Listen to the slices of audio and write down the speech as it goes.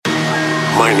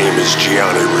My name is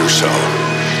Gianni Russo,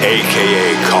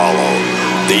 a.k.a.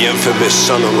 Carlo, the infamous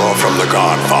son-in-law from The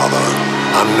Godfather.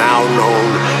 I'm now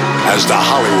known as the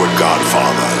Hollywood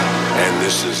Godfather, and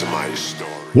this is my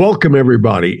story. Welcome,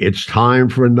 everybody. It's time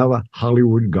for another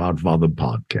Hollywood Godfather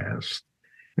podcast.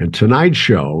 And tonight's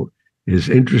show is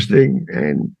interesting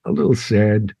and a little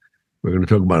sad. We're going to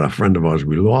talk about a friend of ours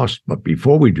we lost. But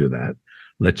before we do that,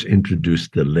 let's introduce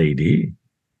the lady,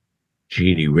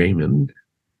 Jeannie Raymond.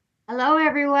 Hello,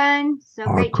 everyone. So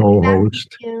our great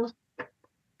co-host, to be back with you.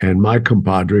 And my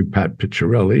compadre, Pat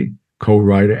Picciarelli,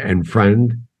 co-writer and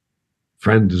friend.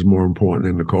 Friend is more important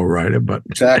than the co-writer, but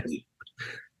exactly.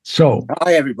 So,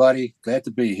 hi, everybody. Glad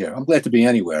to be here. I'm glad to be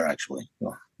anywhere, actually.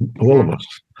 All of us.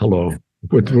 Hello.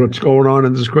 What's going on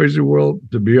in this crazy world?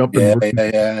 To be up and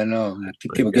I know.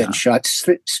 People getting shot.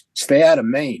 Stay out of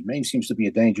Maine. Maine seems to be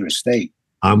a dangerous state.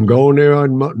 I'm going there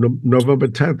on November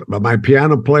 10th. But my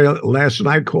piano player last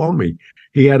night called me.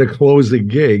 He had to close the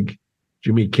gig.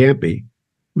 Jimmy Campy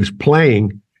was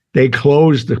playing. They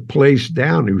closed the place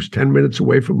down. He was 10 minutes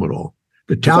away from it all.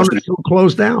 The town is still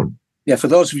closed down. Yeah, for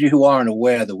those of you who aren't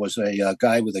aware, there was a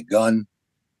guy with a gun.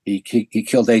 He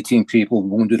killed 18 people,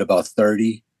 wounded about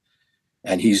 30,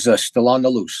 and he's still on the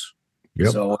loose.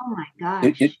 Yep. So, oh my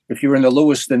gosh! If you're in the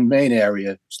Lewiston, Maine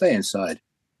area, stay inside.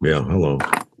 Yeah, hello.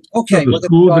 Okay. The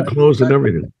schools are closed and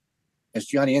everything. As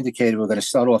Johnny indicated, we're going to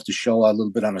start off the show a little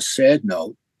bit on a sad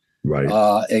note.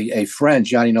 Right. A friend,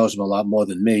 Johnny knows him a lot more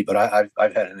than me, but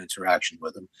I've had an interaction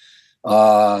with him.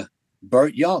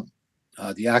 Burt Young.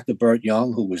 The actor Burt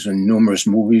Young, who was in numerous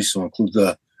movies, to include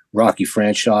the Rocky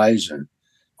franchise and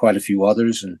quite a few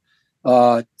others. And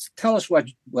tell us what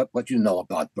you know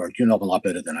about Burt. You know him a lot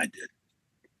better than I did.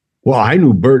 Well, I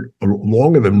knew Burt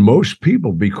longer than most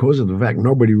people because of the fact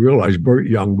nobody realized Burt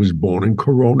Young was born in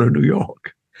Corona, New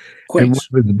York. Queens. And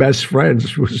one of his best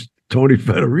friends was Tony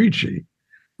Federici.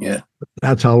 Yeah.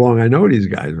 That's how long I know these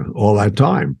guys, all that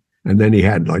time. And then he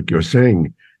had, like you're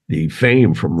saying, the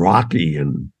fame from Rocky,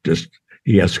 and just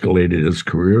he escalated his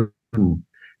career, and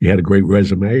he had a great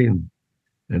resume,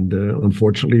 and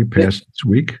unfortunately he passed this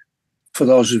week. For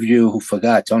those of you who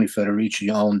forgot, Tony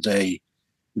Federici owned a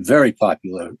very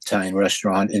popular Italian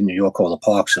restaurant in New York called the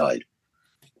Parkside.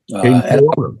 In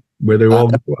Corona, where they all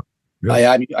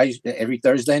I every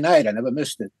Thursday night, I never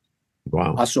missed it.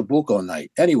 Wow. Ossobuco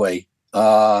night. Anyway,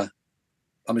 I'm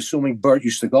assuming Burt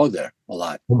used to go there a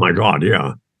lot. Oh my God,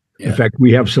 yeah. In fact,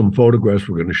 we have some photographs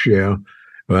we're going to share.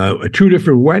 Two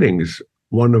different weddings.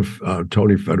 One of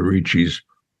Tony Federici's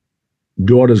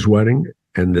daughter's wedding,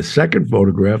 and the second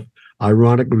photograph,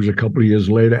 ironically, was a couple of years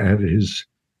later at his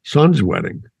son's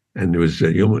wedding. And there was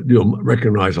you'll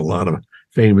recognize a lot of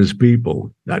famous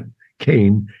people that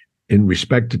came in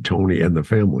respect to Tony and the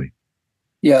family.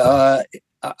 Yeah,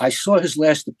 I saw his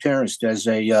last appearance. There's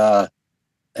a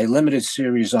limited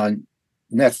series on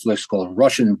Netflix called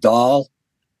Russian Doll.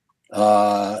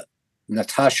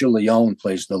 Natasha Lyonne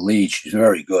plays the lead. She's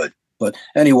very good. But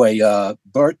anyway,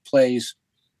 Burt plays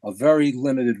a very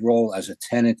limited role as a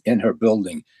tenant in her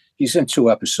building. He's in 2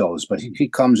 episodes, but he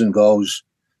comes and goes.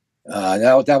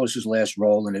 That was his last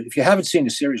role. And if you haven't seen the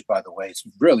series, by the way, it's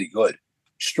really good.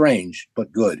 Strange,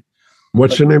 but good.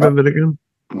 What's the name of it again?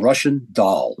 Russian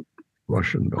Doll.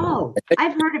 Russian Doll. Oh,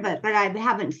 I've heard of it, but I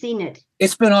haven't seen it.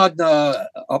 It's been on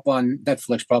up on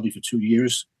Netflix probably for 2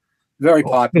 years. Very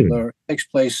popular. It takes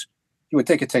place. You would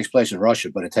think it takes place in Russia,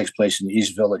 but it takes place in the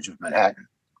East Village of Manhattan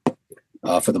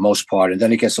for the most part, and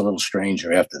then it gets a little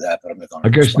stranger after that. But I'm not going. I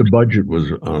guess the budget was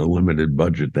a limited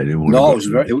budget. They didn't want. No,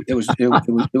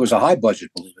 it was a high budget,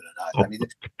 believe it or not. I mean,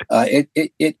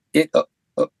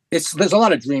 there's a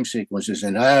lot of dream sequences,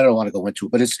 and I don't want to go into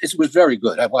it, but it was very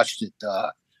good. I watched it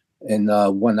in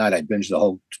one night. I binged the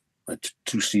whole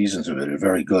 2 seasons of it. They're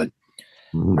very good.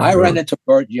 I ran into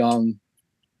Burt Young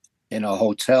in a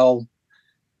hotel.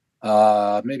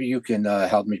 Maybe you can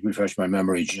help me refresh my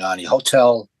memory, Johnny.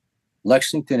 Hotel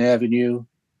Lexington Avenue,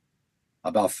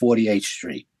 about 48th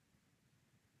Street.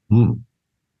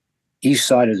 East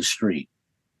side of the street.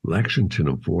 Lexington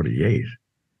and 48.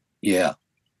 Yeah.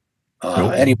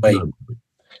 Anyway,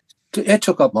 it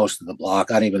took up most of the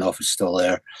block. I don't even know if it's still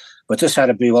there. But this had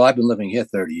to be, I've been living here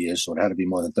 30 years, so it had to be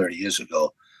more than 30 years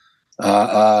ago.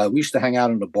 We used to hang out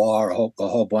in the bar, a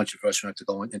whole bunch of us. We don't have to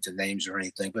go into names or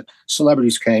anything, but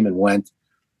celebrities came and went.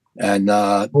 And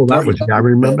I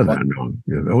remember that.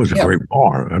 Yeah, that was a great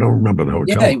bar. I don't remember the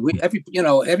hotel.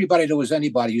 Yeah, everybody that was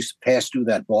anybody used to pass through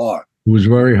that bar. It was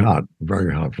very hot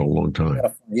for a long time.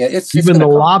 Yeah, it's even the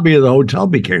lobby of the hotel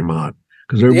became hot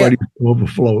because everybody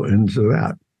overflow into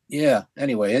that. Yeah.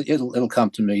 Anyway, it'll come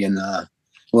to me, and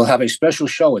we'll have a special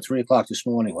show at 3:00 this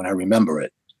morning when I remember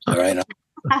it. All right.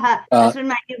 That's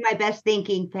when I do my best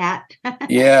thinking, Pat.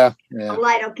 Yeah. The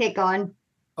light will kick on.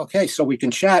 Okay, so we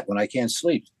can chat when I can't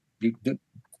sleep.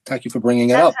 Thank you for bringing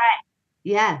it That's up. right.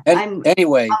 Yeah, And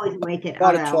anyway, always awake at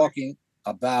started odd hours. talking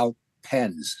about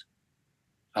pens.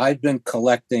 I've been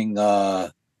collecting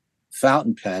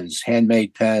fountain pens,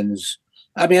 handmade pens.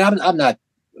 I mean, I'm not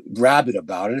rabid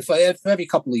about it. If every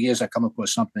couple of years I come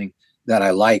across something that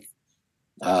I like,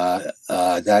 that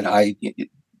I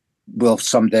will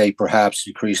someday perhaps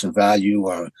decrease in value,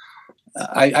 or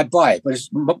I buy it. But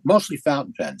it's mostly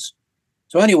fountain pens.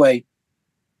 So anyway,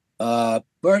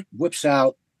 Bert whips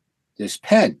out this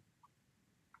pen.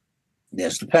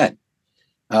 There's the pen.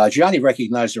 Johnny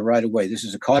recognized it right away. This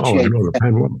is a Cartier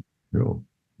pen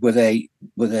with a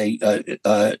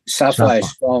sapphire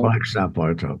stone, black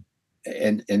sapphire top,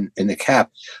 in the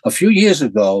cap. A few years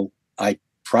ago, I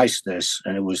priced this,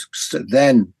 and it was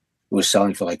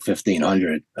selling for like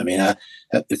 $1,500. I mean,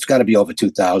 it's got to be over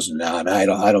 $2,000 now. I mean,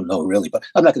 I don't know really, but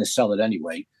I'm not going to sell it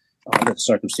anyway under the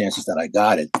circumstances that I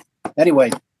got it.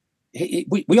 Anyway,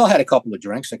 we all had a couple of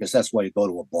drinks. I guess that's why you go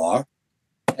to a bar.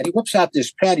 And he whips out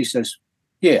this pen. He says,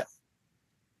 "Yeah."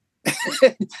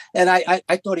 And I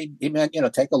thought he meant,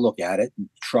 take a look at it and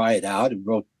try it out. It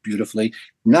wrote beautifully.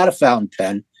 Not a fountain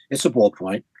pen. It's a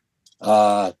ballpoint.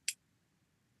 And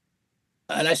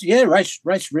I said, "Yeah,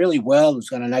 writes really well. It's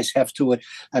got a nice heft to it.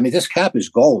 I mean, this cap is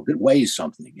gold. It weighs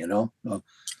something,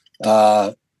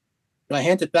 I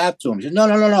hand it back to him. He said,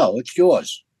 No, it's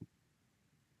yours."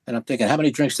 And I'm thinking, how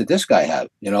many drinks did this guy have?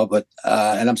 But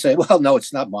and I'm saying, well, no,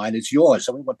 it's not mine. It's yours.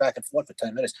 So we went back and forth for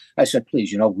 10 minutes. I said,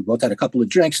 please, we both had a couple of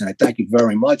drinks, and I thank you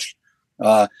very much.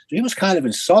 So he was kind of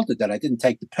insulted that I didn't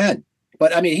take the pen.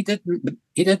 But I mean, he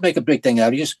didn't make a big thing out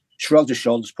of it. He just shrugged his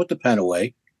shoulders, put the pen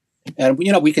away. And,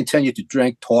 we continued to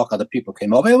drink, talk. Other people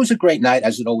came over. It was a great night,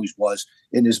 as it always was,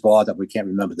 in this bar that we can't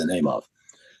remember the name of.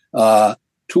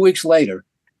 2 weeks later,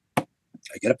 I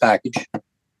get a package.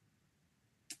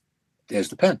 There's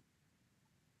the pen.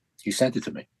 He sent it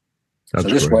to me. That's so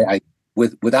this great. way,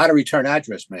 without a return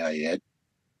address, may I add,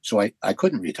 so I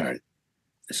couldn't return it.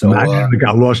 So Imagine it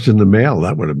got lost in the mail.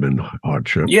 That would have been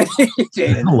hardship. Yeah.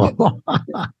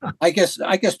 I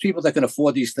guess people that can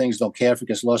afford these things don't care if it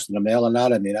gets lost in the mail or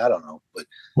not. I mean, I don't know. But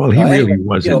well, he really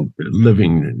wasn't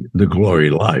living the glory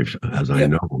life, as I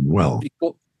know him well.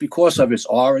 Because of its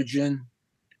origin,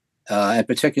 and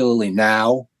particularly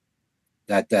now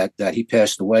that he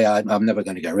passed away, I'm never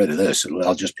going to get rid of this.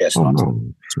 I'll just pass it on.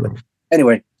 No, sure.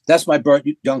 Anyway, that's my Bert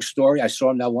Young story. I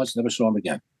saw him that once, never saw him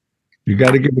again. You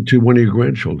got to give it to one of your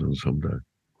grandchildren someday.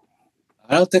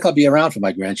 I don't think I'll be around for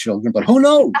my grandchildren, but who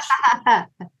knows? I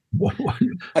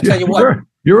tell you what,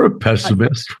 you're a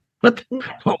pessimist. What?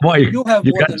 Why? You got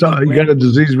a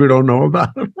disease we don't know about?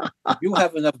 You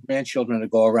have enough grandchildren to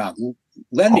go around.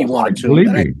 Lend me one or two.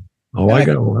 Believe me. I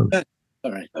got one.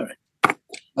 All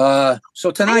right.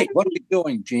 So tonight, what are we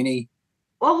doing, Jeannie?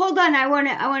 Well, hold on. I want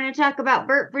to talk about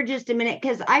Bert for just a minute,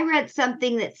 because I read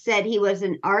something that said he was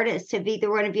an artist. Have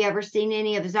either one of you ever seen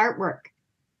any of his artwork?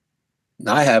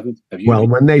 I haven't. Have you? Well,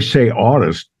 when they say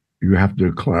artist, you have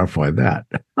to clarify that.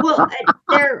 Well,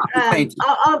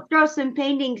 I'll throw some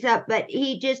paintings up, but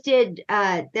he just did.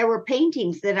 There were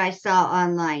paintings that I saw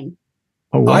online.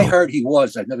 Oh, wow. I heard he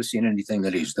was. I've never seen anything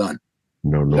that he's done.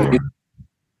 No.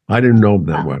 I didn't know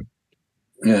that one.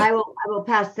 Yeah. I will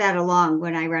pass that along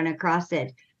when I run across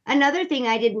it. Another thing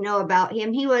I didn't know about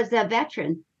him, he was a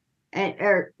veteran,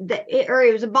 or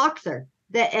he was a boxer.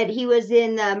 That he was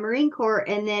in the Marine Corps,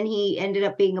 and then he ended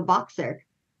up being a boxer,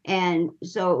 and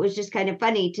so it was just kind of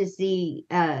funny to see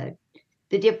the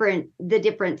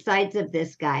different sides of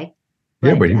this guy.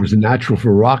 But he was a natural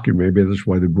for Rocky. Maybe that's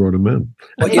why they brought him in.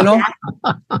 Well,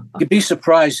 you'd be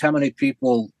surprised how many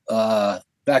people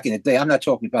back in the day. I'm not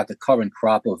talking about the current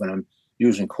crop of, and I'm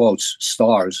using quotes,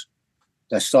 stars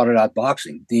that started out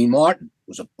boxing. Dean Martin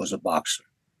was a boxer.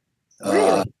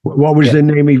 Really? What was the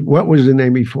name? What was the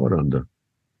name he fought under?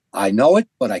 I know it,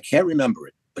 but I can't remember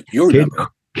it. But you remember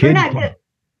Kid Crockett.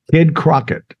 Kid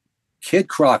Crockett. Kid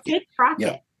Crockett.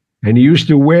 Yeah. And he used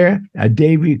to wear a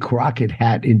Davy Crockett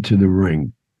hat into the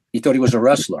ring. He thought he was a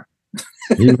wrestler.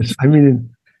 He was. I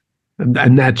mean,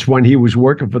 and that's when he was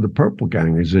working for the Purple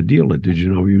Gang as a dealer. Did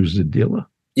you know he was a dealer?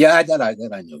 Yeah, that I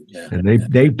knew. Yeah. And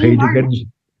they paid to get his.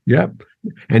 Yep.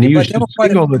 And he used to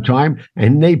sing all the time,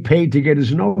 and they paid to get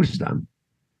his nose done.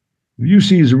 You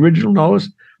see his original nose?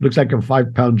 Looks like a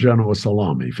 5-pound General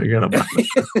Salami. Forget about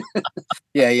it.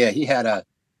 Yeah. He had,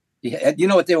 you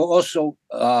know what? They were also,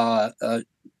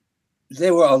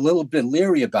 they were a little bit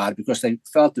leery about it because they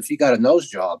felt if he got a nose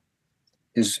job,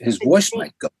 his voice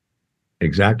might go.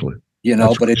 Exactly.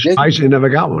 But it didn't. Spicy never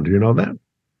got one. Do you know that?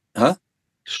 Huh?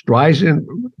 Streisand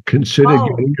considered Oh.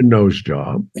 getting a nose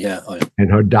job, Yeah. and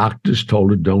her doctors told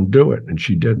her don't do it, and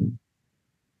she didn't.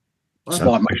 Well, That's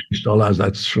Smart. why she still has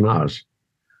that schnoz.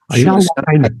 She was-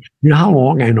 You know how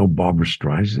long I know Barbara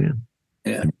Streisand?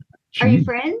 Yeah. are you She,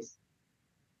 friends?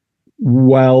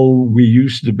 well, we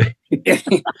used to be.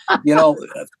 You know,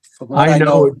 from what I I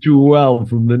know it too well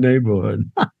from the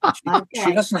neighborhood. she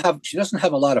Okay. doesn't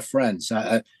have a lot of friends.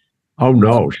 Oh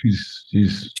no,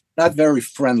 she's Not very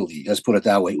friendly. Let's put it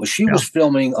that way. Well, she Yeah. was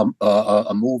filming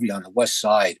a movie on the West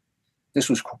Side. This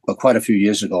was quite a few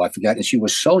years ago. I forgot, and she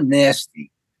was so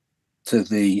nasty to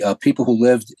the people who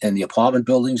lived in the apartment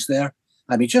buildings there.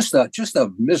 I mean, just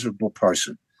a miserable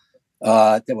person.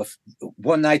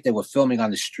 One night they were filming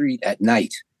on the street at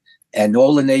night, and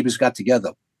all the neighbors got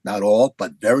together. Not all,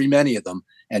 but very many of them,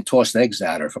 and tossed eggs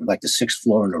at her from like the 6th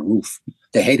floor on the roof.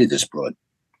 They hated this broad.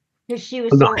 Because she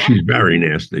was no, so she's very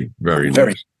nasty, very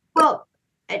Very. nasty. well,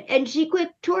 and she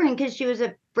quit touring because she was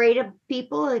afraid of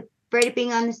people, afraid of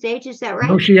being on the stage. Is that right?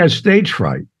 No, she has stage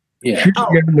fright. Yeah. She's Oh.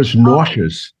 getting us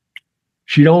nauseous.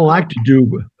 She don't like to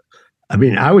do. I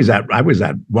mean, I was at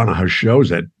one of her shows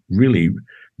that really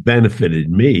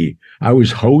benefited me. I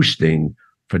was hosting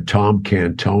for Tom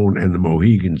Cantone and the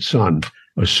Mohegan Sun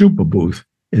a super booth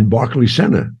in Barclays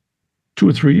Center 2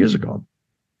 or 3 years ago,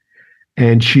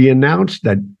 and she announced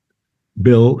that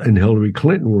Bill and Hillary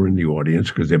Clinton were in the audience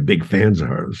because they're big fans of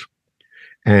hers,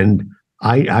 and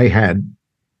I had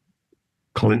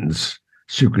Clinton's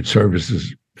Secret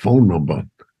Service's phone number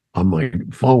on my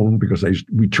phone because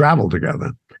we traveled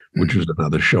together, which was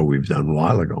another show we've done a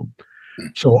while ago.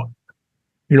 So,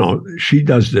 you know, she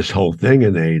does this whole thing,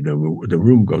 and the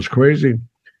room goes crazy.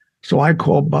 So I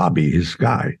called Bobby, his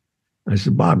guy. I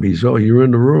said, Bobby, so you're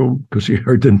in the room because he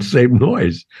heard the same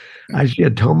noise. I said, yeah,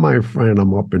 tell my friend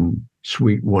I'm up in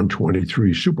Suite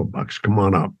 123 Superbucks. Come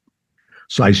on up.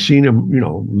 So I seen him, you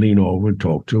know, lean over and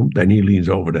talk to him. Then he leans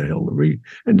over to Hillary.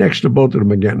 And next to both of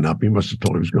them are getting up. He must have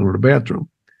told him he was going to the bathroom.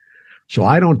 So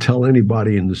I don't tell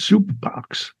anybody in the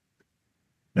Superbox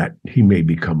that he may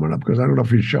be coming up because I don't know if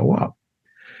he'll show up.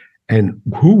 And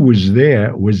who was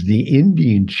there was the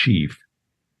Indian chief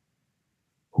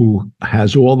who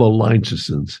has all the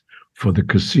licenses for the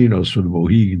casinos for the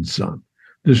Mohegan Sun.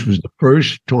 This was the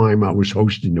first time I was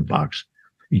hosting the box.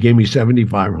 He gave me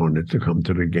 $7,500 to come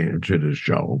to the game, to the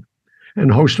show, and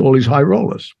host all these high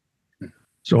rollers.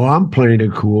 So I'm playing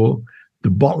it cool. The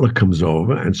butler comes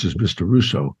over and says, Mr.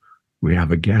 Russo, we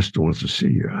have a guest who wants to see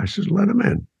you. I says, let him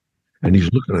in. And he's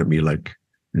looking at me like,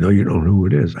 no, you don't know who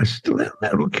it is. I said, let him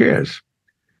in, who cares?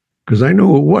 Because I know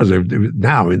who it was.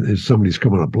 Now somebody's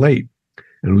coming up late,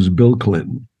 and it was Bill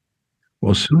Clinton.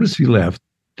 Well, as soon as he left,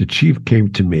 the chief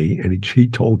came to me and he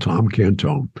told Tom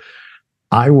Cantone,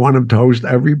 I want him to host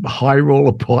every high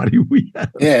roller party we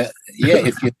have. Yeah.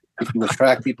 If you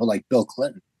attract people like Bill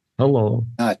Clinton, Hello.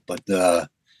 not. But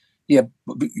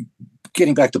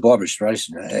getting back to Barbara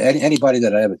Streisand, anybody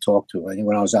that I ever talked to,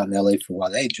 when I was out in LA for a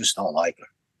while, they just don't like her.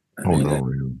 Oh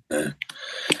no.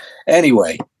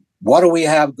 Anyway, what do we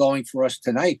have going for us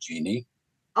tonight, Jeannie?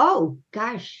 Oh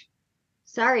gosh,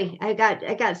 sorry, I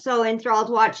got so enthralled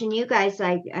watching you guys,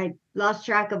 I lost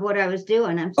track of what I was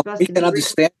doing. I'm supposed We to can be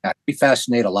understand that. We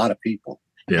fascinate a lot of people.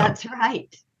 Yeah. That's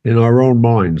right. In our own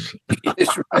minds.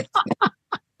 That's right.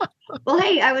 Well,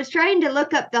 hey, I was trying to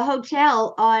look up the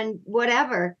hotel on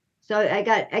whatever, so I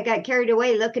got carried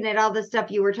away looking at all the stuff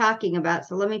you were talking about.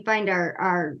 So let me find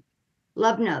our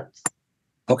love notes.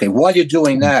 Okay, while you're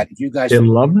doing that, if you guys In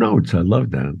love notes. I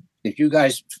love that.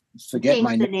 forget Change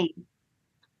my the name, name.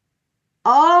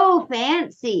 Oh,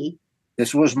 fancy.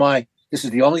 this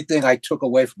is the only thing I took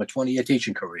away from a 20-year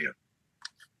teaching career.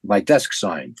 My desk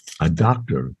sign. A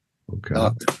doctor. Okay.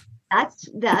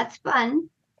 That's fun.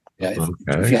 Yeah. If you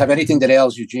Okay. have anything that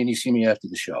ails you, Jeannie, see me after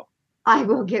the show. I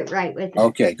will get right with it.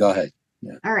 Okay, go ahead.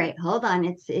 All right, hold on.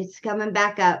 It's coming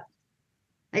back up.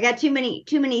 I got too many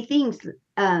things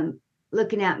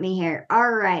looking at me here.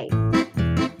 All right.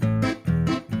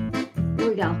 Here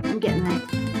we go. I'm getting there.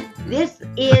 This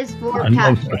is for I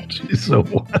love Patrick. that. She's so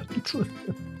what?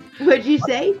 What'd you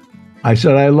say? I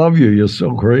said, I love you. You're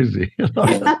so crazy.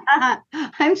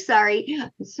 I'm sorry.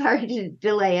 Sorry to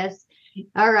delay us.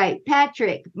 All right,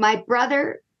 Patrick, my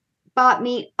brother bought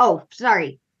me. Oh,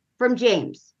 sorry. From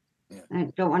James. I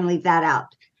don't want to leave that out.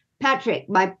 Patrick,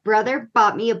 my brother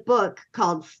bought me a book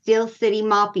called Steel City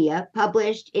Mafia,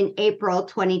 published in April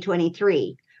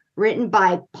 2023, written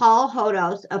by Paul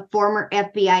Hodos, a former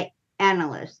FBI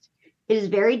analyst. It is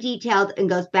very detailed and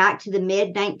goes back to the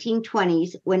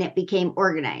mid-1920s when it became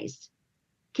organized.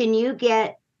 Can you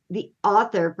get the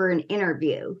author for an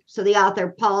interview? So the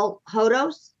author, Paul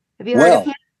Hodos, have you heard of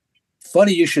him?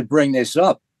 Funny you should bring this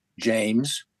up,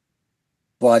 James,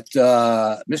 but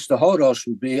Mr. Hodos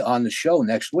will be on the show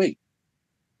next week.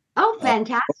 Oh,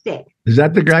 fantastic. Is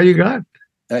that the guy you got?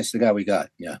 That's the guy we got.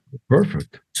 Yeah.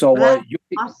 Perfect. So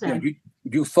awesome.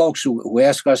 you folks who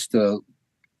ask us to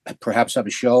perhaps have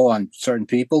a show on certain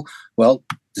people, well,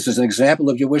 this is an example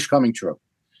of your wish coming true.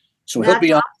 So he'll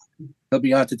be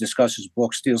on to discuss his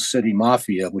book, Steel City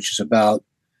Mafia, which is about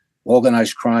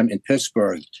organized crime in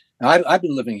Pittsburgh. Now, I've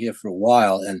been living here for a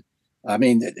while, and I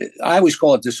mean, I always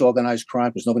call it disorganized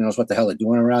crime because nobody knows what the hell they're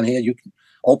doing around here. You can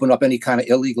open up any kind of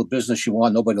illegal business you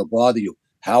want. Nobody will bother you.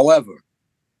 However,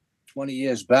 20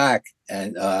 years back,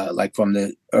 and like from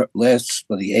the last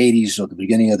of the 80s or the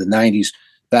beginning of the 90s,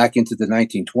 back into the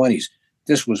 1920s,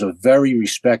 this was a very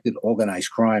respected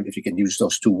organized crime, if you can use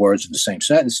those two words in the same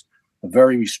sentence, a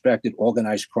very respected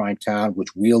organized crime town,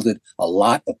 which wielded a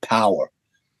lot of power.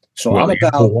 So well, I'm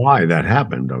about why that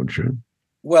happened, don't you?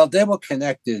 Well, they were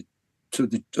connected to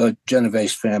the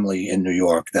Genovese family in New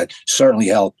York. That certainly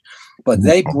helped, but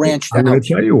they branched out. I'm going to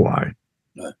tell you why.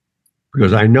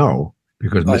 Because I know,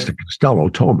 because Mr. Costello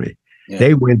told me. Yeah.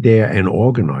 They went there and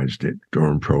organized it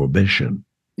during Prohibition.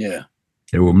 Yeah.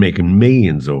 They were making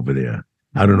millions over there.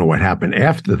 I don't know what happened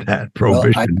after that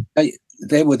Prohibition. Well,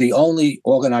 they were the only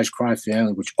organized crime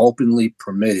family which openly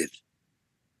permitted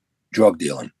drug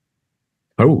dealing.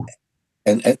 Oh.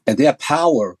 And their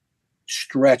power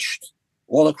stretched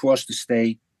all across the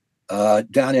state,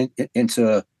 down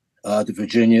into the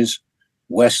Virginias,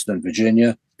 Western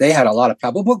Virginia. They had a lot of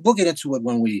power. We'll get into it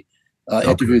when we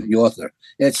interview the author.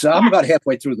 I'm about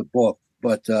halfway through the book,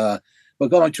 but we're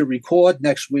going to record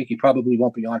next week. He probably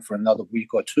won't be on for another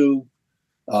week or two.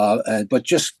 But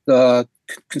just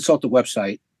consult the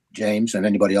website, James, and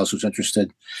anybody else who's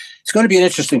interested. It's going to be an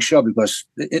interesting show because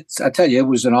I tell you, it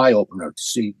was an eye opener to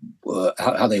see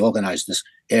how they organized this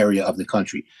area of the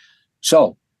country.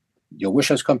 So your wish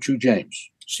has come true,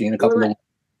 James. See you in a couple of weeks.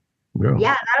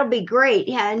 Yeah, that'll be great.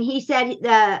 Yeah, and he said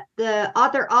the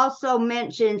author also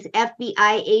mentions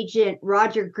FBI agent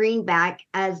Roger Greenback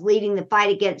as leading the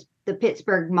fight against the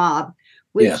Pittsburgh mob,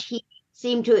 which he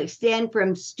seemed to extend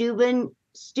from Steubenville,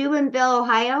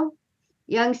 Ohio,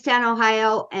 Youngstown,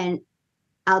 Ohio, and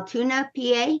Altoona,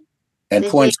 PA. And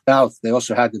Point South. They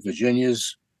also had the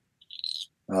Virginias.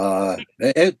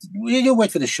 You'll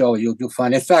wait for the show. You'll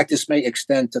find. In fact, this may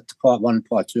extend to part 1 and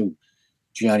part 2.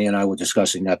 Gianni and I were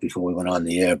discussing that before we went on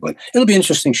the air, but it'll be an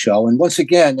interesting show. And once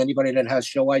again, anybody that has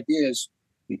show ideas,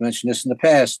 we've mentioned this in the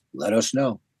past, let us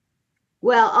know.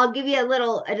 Well, I'll give you a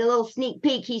little sneak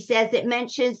peek. He says it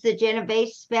mentions the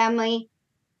Genovese family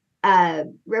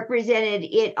represented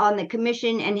it on the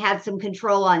commission and had some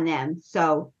control on them.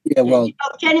 So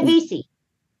Genovese.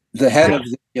 The head of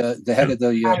the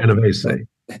Genovese.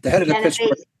 The head of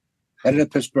the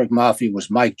Pittsburgh Mafia was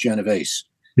Mike Genovese.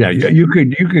 Yeah, you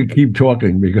could keep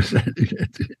talking because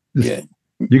you're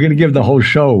going to give the whole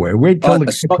show away. Wait till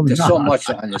there's so much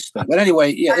on this thing. But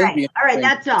anyway, all right,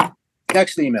 that's all.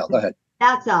 Next email, go ahead.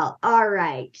 That's all. All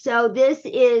right. So this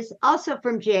is also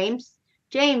from James.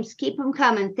 James, keep them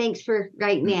coming. Thanks for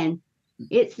writing in.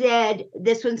 It said,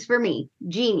 this one's for me,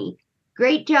 Jeannie.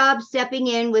 Great job stepping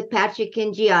in with Patrick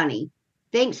and Gianni.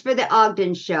 Thanks for the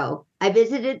Ogden show. I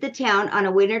visited the town on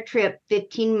a winter trip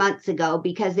 15 months ago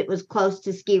because it was close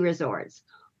to ski resorts.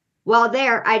 While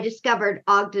there, I discovered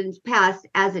Ogden's past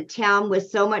as a town with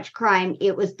so much crime,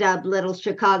 it was dubbed Little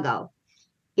Chicago.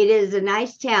 It is a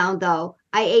nice town, though.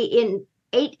 I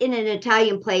ate in an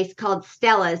Italian place called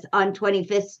Stella's on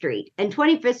 25th Street. And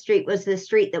 25th Street was the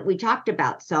street that we talked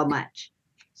about so much.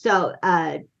 So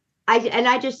I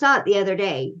just saw it the other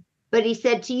day. But he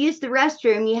said to use the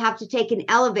restroom, you have to take an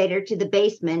elevator to the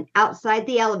basement. Outside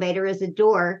the elevator is a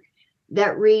door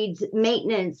that reads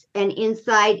maintenance, and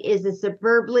inside is a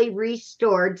superbly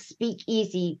restored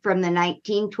speakeasy from the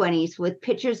 1920s with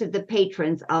pictures of the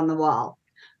patrons on the wall.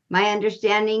 My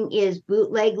understanding is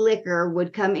bootleg liquor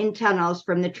would come in tunnels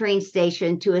from the train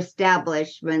station to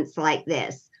establishments like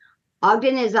this.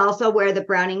 Ogden is also where the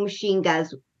Browning machine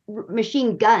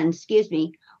gun,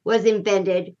 was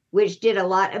invented, which did a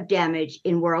lot of damage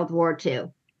in World War II.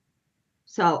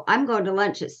 So I'm going to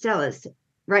lunch at Stella's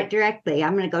right directly.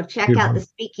 I'm going to go check out the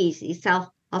speakeasy. So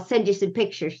I'll send you some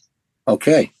pictures.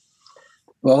 Okay.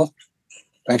 Well,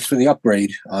 thanks for the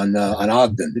upgrade on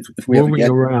Ogden. If we moving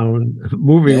right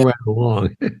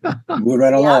along. Move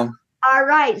right along. All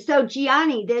right. So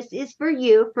Gianni, this is for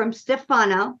you from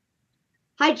Stefano.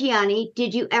 Hi, Gianni.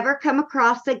 Did you ever come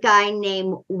across a guy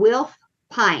named Wilf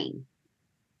Pine?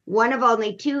 One of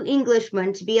only 2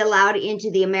 Englishmen to be allowed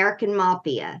into the American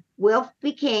Mafia. Wilf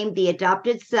became the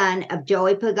adopted son of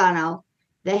Joey Pagano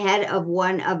the head of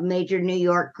one of major New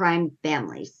York crime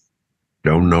families?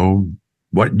 Don't know.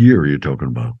 What year are you talking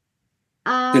about?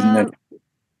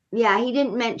 Yeah, he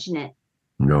didn't mention it.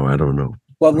 No, I don't know.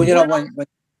 Well,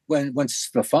 when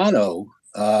Stefano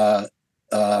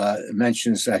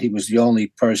mentions that he was the only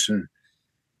person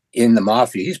in the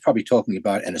mafia, he's probably talking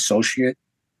about an associate.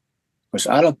 Because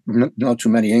I don't know too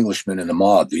many Englishmen in the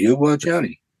mob. Do you,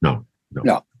 Johnny? No.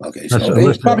 Okay, so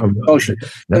it's probably associate.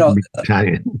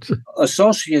 Italians.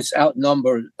 Associates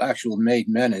outnumber actual made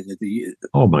men.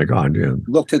 Oh my God! Yeah.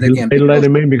 Look to the Gambino. They let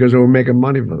him in because they were making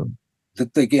money for them.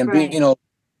 The Gambino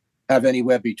have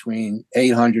anywhere between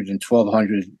 800 and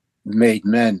 1,200 made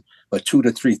men, but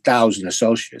 2,000 to 3,000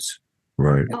 associates.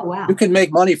 Right. Oh wow! You can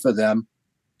make money for them.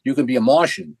 You can be a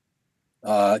Martian,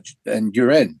 and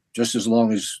you're in just as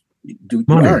long as you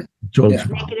earn.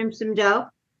 Making him some dough.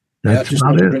 That's just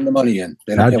about it. Bring the money in.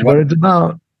 That's what it's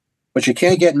about. But you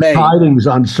can't get made. Tidings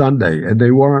on Sunday, and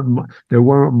they weren't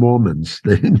Mormons.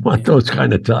 They didn't want those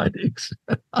kind of tidings.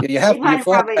 You have your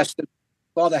father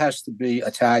has to be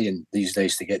Italian these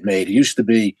days to get made. It used to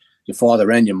be your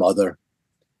father and your mother,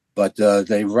 but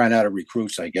they ran out of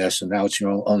recruits, I guess, and now it's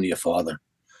only your father.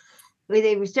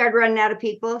 They started running out of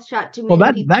people, shot too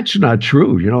many people. That's not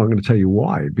true. I'm going to tell you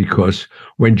why. Because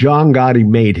when John Gotti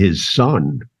made his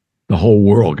son, the whole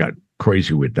world got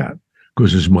crazy with that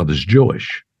because his mother's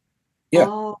Jewish. Yeah.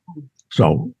 Oh.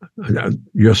 So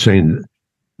you're saying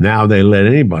now they let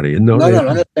anybody in? No,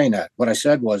 I'm not saying that. What I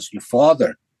said was your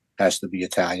father has to be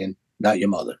Italian, not your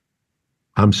mother.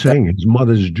 I'm saying his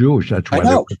mother's Jewish. That's why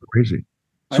they're crazy.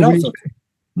 So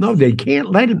no, they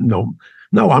can't let him.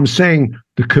 No, I'm saying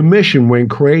the commission went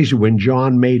crazy when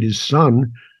John made his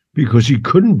son because he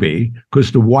couldn't be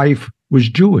because the wife was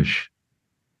Jewish.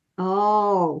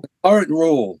 Oh. The current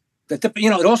rule that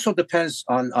it also depends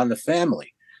on the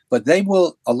family, but they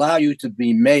will allow you to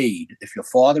be made if your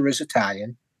father is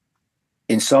Italian.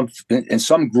 In some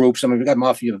groups, I mean, we got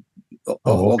mafia.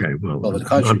 Okay. Well,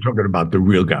 I'm talking about the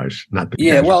real guys, not the.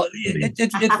 Yeah, well, it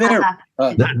varies.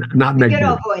 Not Meg.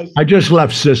 I just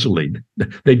left Sicily.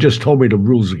 They just told me the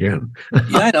rules again.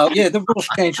 Yeah, I know. Yeah, the rules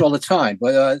change all the time,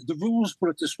 but the rules, put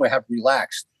it this way, have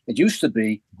relaxed. It used to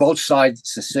be both sides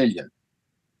Sicilian.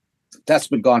 That's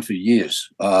been gone for years.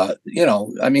 I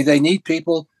mean, they need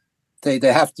people. They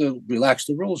have to relax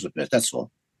the rules a bit. That's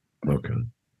all. Okay.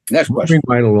 Next question. Moving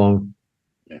right along.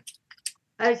 Yeah.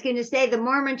 I was going to say the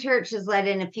Mormon Church has let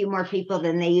in a few more people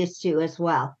than they used to as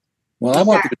well. Well, I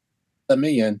want to let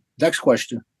me in. Next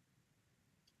question.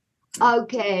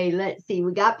 Okay, let's see.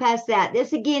 We got past that.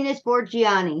 This again is for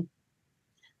Gianni.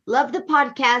 Love the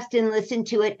podcast and listen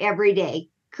to it every day.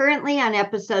 Currently on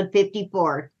episode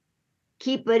 54.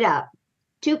 Keep it up.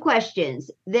 2 questions.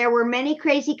 There were many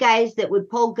crazy guys that would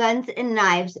pull guns and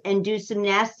knives and do some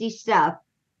nasty stuff,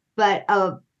 but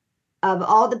of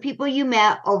all the people you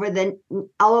met all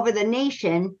over the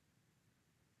nation,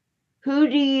 who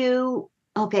do you,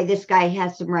 okay, this guy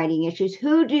has some writing issues.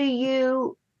 Who do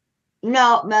you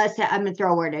know, Melissa, I'm going to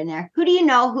throw a word in there. Who do you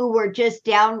know who were just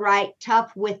downright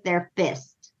tough with their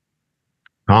fists?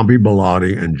 Tommy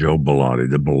Bilotti and Joe Bilotti,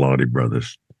 the Bilotti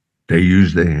brothers. They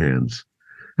used their hands.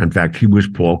 In fact, he was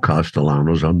Paul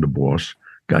Castellano's underboss,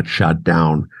 got shot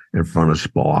down in front of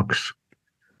Sparks.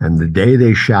 And the day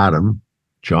they shot him,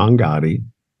 John Gotti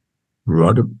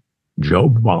brought Joe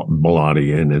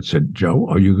Bilotti in and said, Joe,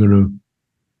 are you going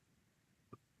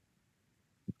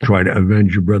to try to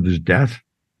avenge your brother's death?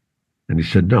 And he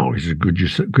said, no. He said,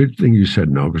 good thing you said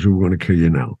no, because we were going to kill you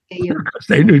now. Because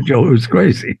they knew Joe was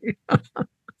crazy.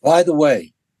 By the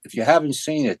way, if you haven't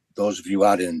seen it, those of you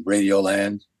out in Radio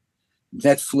Land,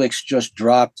 Netflix just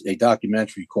dropped a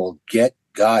documentary called Get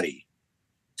Gotti.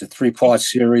 It's a 3-part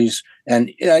series.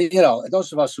 And,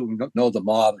 those of us who know the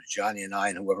mob, Johnny and I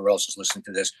and whoever else is listening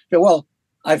to this, well,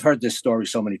 I've heard this story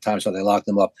so many times how they locked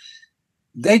them up.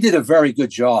 They did a very good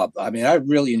job. I mean, I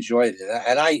really enjoyed it.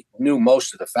 And I knew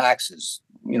most of the facts, as,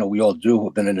 we all do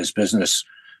who've been in this business,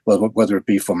 whether it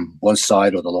be from one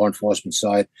side or the law enforcement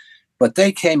side. But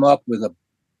they came up with a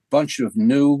bunch of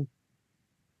new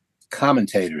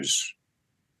commentators.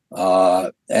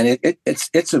 And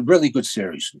it's a really good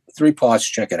series. 3 parts.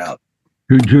 Check it out.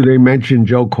 Do they mention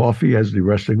Joe Coffey as the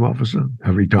arresting officer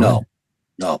every time?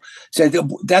 No. So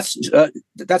that's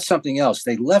something else.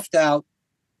 They left out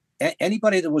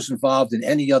anybody that was involved in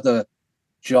any other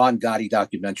John Gotti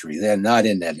documentary. They're not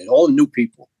in that. They're all new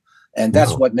people, and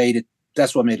that's what made it.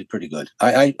 That's what made it pretty good.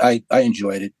 I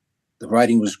enjoyed it. The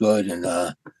writing was good,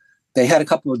 and they had a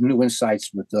couple of new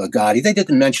insights with Gotti. They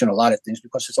didn't mention a lot of things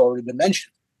because it's already been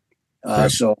mentioned.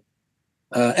 So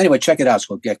anyway, check it out. It's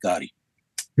called Get Gotti.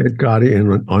 Get Gotti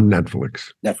on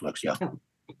Netflix. Netflix, yeah.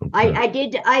 Okay. I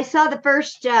did. I saw the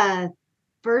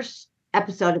first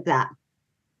episode of that.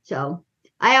 So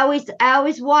I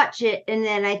always watch it, and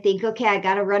then I think, okay, I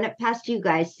got to run it past you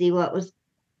guys, see what was,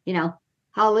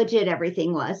 how legit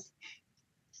everything was.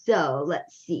 So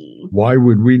let's see. Why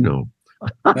would we know?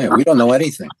 Man, we don't know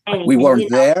anything. We weren't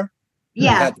there. Yeah. We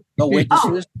had no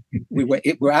witnesses.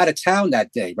 We're out of town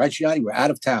that day, right, Gianni? We're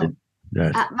out of town.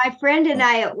 Yes. My friend and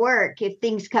I at work, if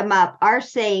things come up, our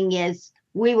saying is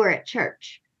we were at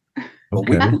church.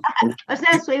 Okay.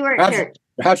 We were at church.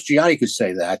 Perhaps Gianni could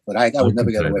say that, but I would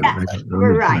never get away with that.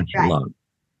 We're right.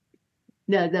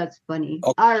 No, that's funny.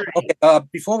 Okay. All right. Okay.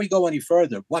 Before we go any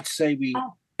further, what say we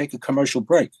take a commercial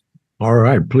break? All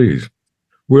right, please.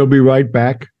 We'll be right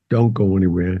back. Don't go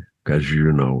anywhere, because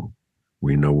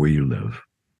we know where you live.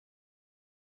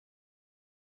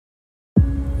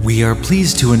 We are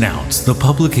pleased to announce the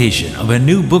publication of a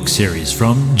new book series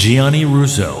from Gianni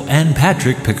Russo and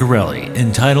Patrick Piccarelli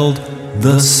entitled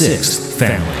The Sixth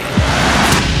Family.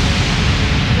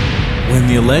 When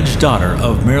the alleged daughter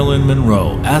of Marilyn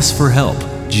Monroe asks for help,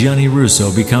 Gianni Russo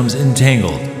becomes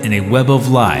entangled in a web of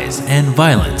lies and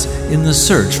violence in the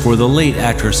search for the late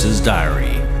actress's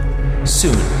diary.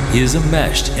 Soon, he is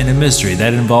enmeshed in a mystery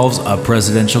that involves a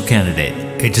presidential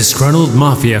candidate, a disgruntled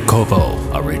mafia capo,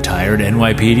 a retired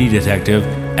NYPD detective,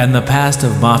 and the past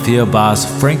of mafia boss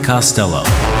Frank Costello.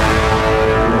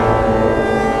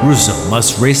 Russo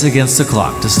must race against the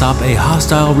clock to stop a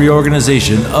hostile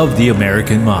reorganization of the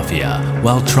American mafia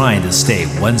while trying to stay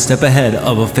one step ahead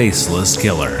of a faceless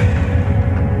killer.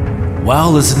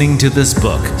 While listening to this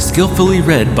book, skillfully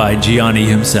read by Gianni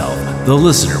himself, the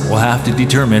listener will have to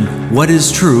determine what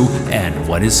is true and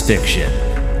what is fiction.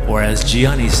 Or as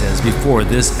Gianni says before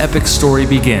this epic story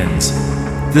begins,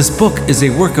 this book is a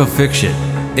work of fiction,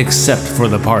 except for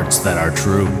the parts that are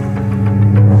true.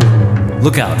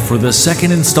 Look out for the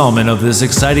second installment of this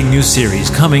exciting new series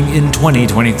coming in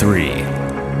 2023,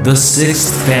 The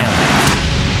Sixth Family.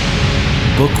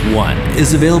 Book 1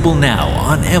 is available now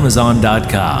on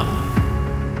Amazon.com.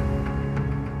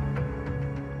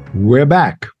 We're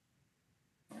back.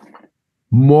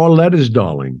 More letters,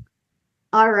 darling.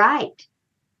 All right.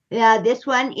 This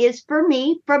one is for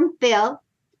me from Phil. It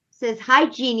says, "Hi,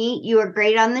 Jeannie. You are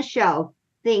great on the show.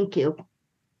 Thank you.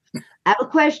 I have a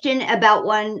question about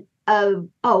one of,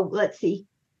 let's see.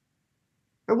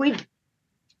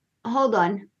 Hold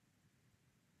on.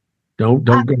 Don't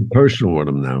get personal with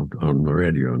them now on the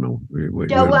radio. No.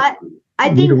 What?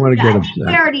 I think we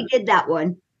already did that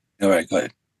one. All right, go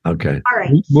ahead. Okay. All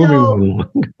right. Moving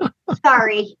along.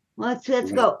 Sorry. Let's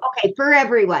go. Okay, for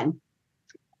everyone.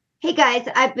 Hey guys,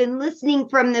 I've been listening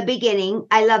from the beginning.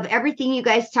 I love everything you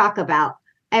guys talk about.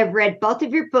 I've read both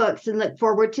of your books and look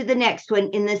forward to the next one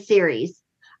in the series.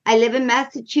 I live in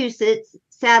Massachusetts.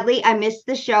 Sadly, I missed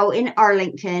the show in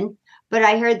Arlington, but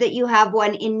I heard that you have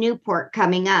one in Newport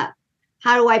coming up.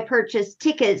 How do I purchase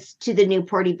tickets to the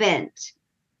Newport event?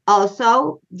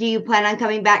 Also, do you plan on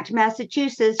coming back to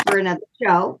Massachusetts for another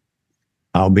show?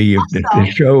 I'll be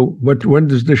the show. When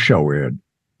does the show air?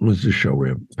 When's the show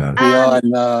air, Pat?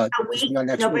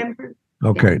 November.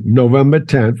 Okay, November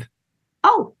 10th.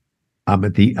 Oh. I'm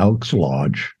at the Elks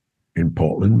Lodge in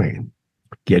Portland, Maine.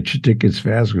 Get your tickets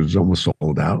fast because it's almost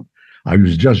sold out. I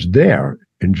was just there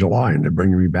in July and they're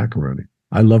bringing me back already.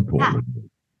 I love Portland. Yeah.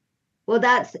 Well,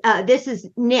 this is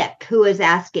Nick who is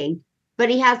asking, but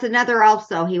he has another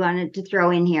also he wanted to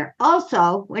throw in here.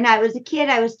 Also, when I was a kid,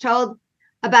 I was told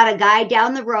about a guy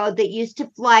down the road that used to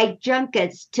fly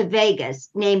junkets to Vegas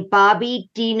named Bobby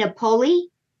DiNapoli.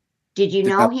 Did you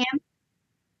know him?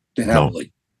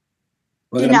 DiNapoli.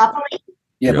 DiNapoli?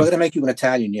 Yeah, we're going to make you an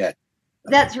Italian yet.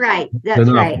 That's right. That's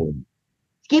right.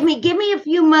 Give me a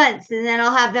few months and then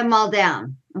I'll have them all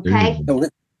down. Okay. No, we're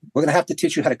going to have to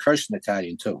teach you how to curse in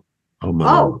Italian too.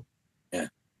 Oh. Yeah.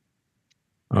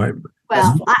 All right.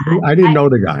 Well, I didn't know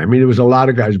the guy. I mean, there was a lot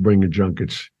of guys bringing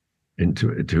junkets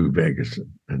into Vegas,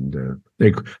 and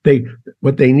they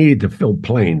what they needed to fill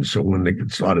planes. So when they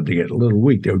started to get a little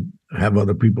weak, they would have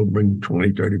other people bring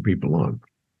 20, 30 people on.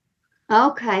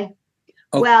 Okay.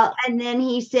 Well, and then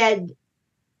he said,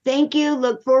 "Thank you.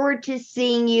 Look forward to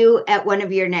seeing you at one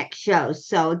of your next shows."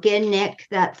 So again, Nick,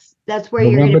 that's where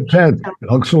November you're going to 10th,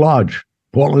 Elks Lodge,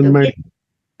 Portland, Maine.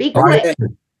 Be quick.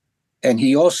 And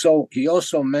he also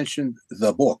mentioned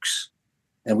the books,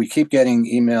 and we keep getting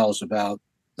emails about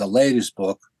the latest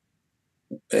book.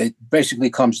 It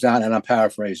basically comes down, and I'm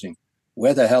paraphrasing,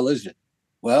 where the hell is it?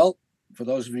 Well, for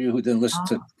those of you who didn't listen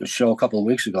to the show a couple of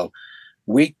weeks ago,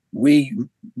 we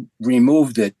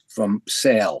removed it from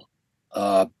sale,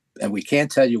 and we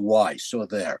can't tell you why. So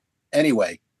there.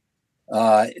 Anyway,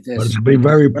 But it'll be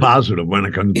very positive when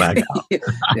it comes back out.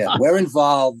 Yeah, we're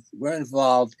involved. We're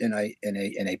involved in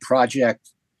a project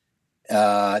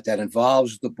that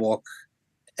involves the book,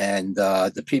 and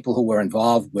the people who we're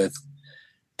involved with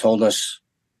told us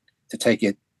to take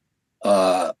it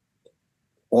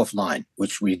offline,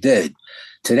 which we did.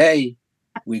 Today,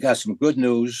 we got some good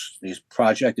news. This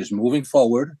project is moving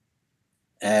forward,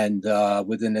 and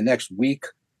within the next week,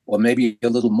 or maybe a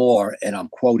little more, and I'm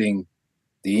quoting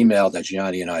the email that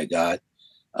Gianni and I got,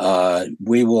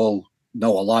 we will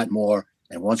know a lot more.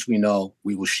 And once we know,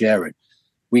 we will share it.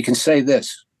 We can say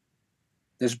this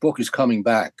book is coming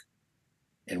back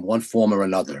in one form or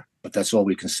another, but that's all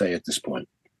we can say at this point.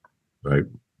 Right.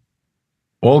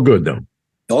 All good, though.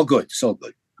 All good. So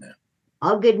good. Yeah.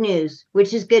 All good news,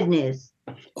 which is good news.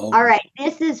 All right.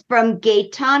 This is from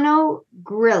Gaetano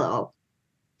Grillo.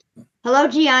 Hello,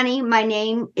 Gianni. My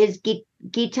name is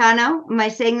Gaetano. Am I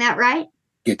saying that right?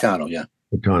 Gaetano, yeah.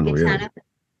 Gaetano, yeah.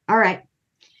 All right.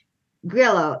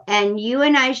 Grillo, and you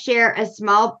and I share a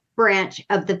small branch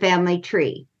of the family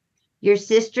tree. Your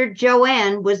sister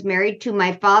Joanne was married to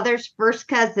my father's first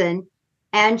cousin,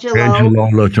 Angelo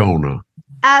Latona.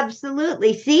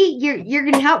 Absolutely. See, you're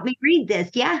going to help me read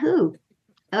this. Yahoo!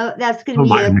 Oh, that's going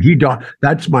to be. He died.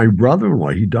 That's my brother-in-law.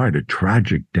 He died a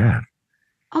tragic death.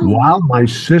 Oh, while my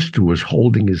sister was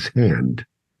holding his hand.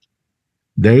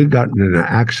 They got in an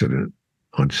accident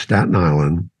on Staten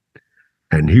Island,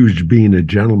 and he was being a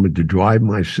gentleman to drive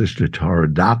my sister to her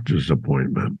doctor's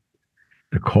appointment.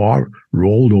 The car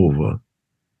rolled over,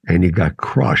 and he got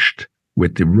crushed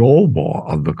with the roll bar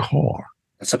of the car.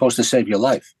 That's supposed to save your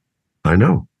life. I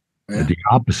know. Yeah. The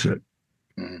opposite.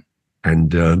 Mm-hmm.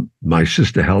 And my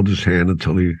sister held his hand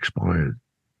until he expired.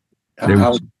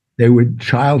 They were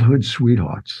childhood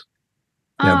sweethearts.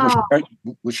 Yeah,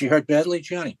 was she hurt badly,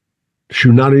 Johnny? She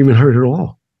was not even hurt at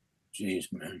all.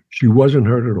 Jeez, man. She wasn't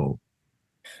hurt at all.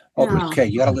 Okay,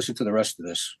 you got to listen to the rest of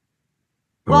this.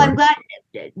 Well, I'm glad.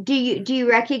 Do you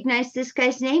recognize this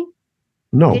guy's name?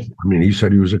 No, I mean, he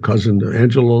said he was a cousin to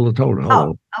Angelo Latona.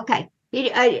 Oh, okay.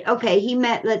 He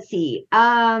met. Let's see.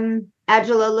 Angelo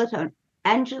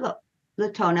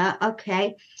Latona.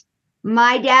 Okay.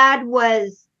 My dad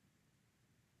was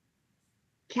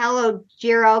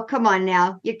Calogero. Come on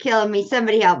now, you're killing me.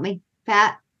 Somebody help me,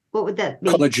 Pat. What would that be?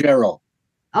 Calogero.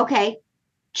 Okay.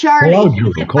 Charlie.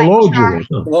 Cologero.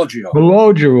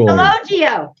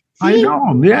 I know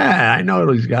him. Yeah, I know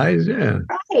those guys. Yeah.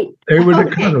 Right. They were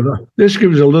the kind of, this kid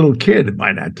was a little kid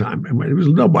by that time. I mean, he was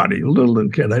nobody, a little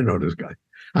kid. I know this guy.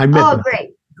 I met him.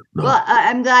 Great. No. Well,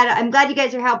 I'm glad you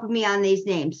guys are helping me on these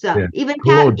names. So yeah. even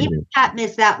Pat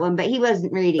missed that one, but he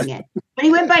wasn't reading it. But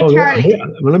he went by Charlie. Yeah.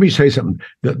 Well, let me say something.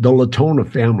 The Latona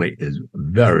family is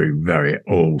very, very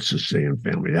old Sicilian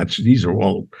family. These are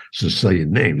all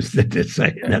Sicilian names that they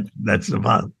say. That's the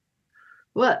fun.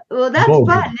 Well, that's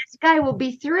fun. This guy will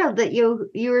be thrilled that you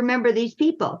remember these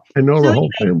people. I know the whole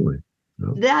family.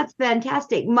 No. That's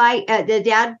fantastic. My the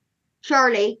dad,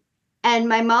 Charlie, and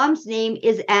my mom's name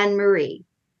is Anne Marie.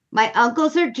 My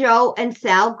uncles are Joe and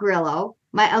Sal Grillo.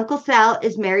 My uncle Sal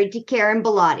is married to Karen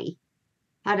Bellotti.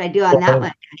 How'd I do on that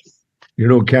one, guys? You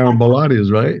know Karen Bellotti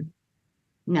is, right?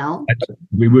 No.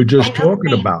 We were just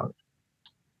talking about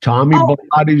Tommy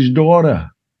Bellotti's daughter.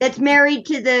 That's married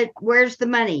to the Where's the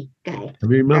Money guy. I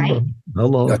remember. Right?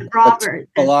 Hello. Robert.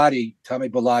 Tommy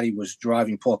Bellotti was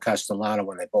driving Paul Castellano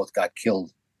when they both got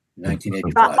killed in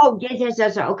 1985.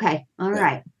 Yes. Okay. All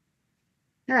right.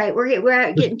 All right,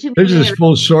 we're getting too. This is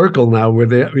full circle now with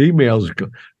the emails.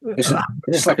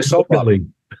 It's like a soap opera.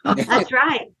 That's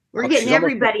right. We're getting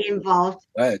everybody involved.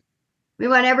 Right. We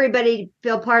want everybody to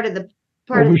feel part of the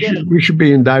we should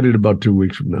be indicted about 2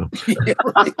 weeks from now.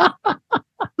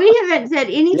 We haven't said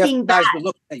anything bad.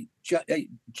 Hey,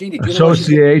 Jeannie,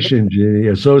 Association.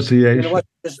 You know what,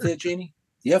 Jeannie?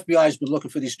 The FBI's been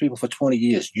looking for these people for 20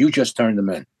 years. You just turned them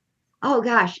in. Oh,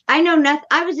 gosh. I know nothing.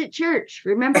 I was at church.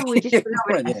 Remember, we just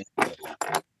went over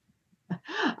that.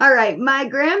 All right. My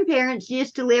grandparents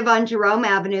used to live on Jerome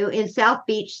Avenue in South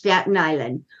Beach, Staten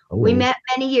Island. Oh. We met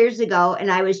many years ago,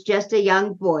 and I was just a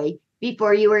young boy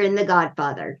before you were in The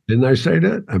Godfather. Didn't I say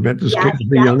that? I met this kid as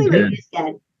a young kid. What you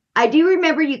said. I do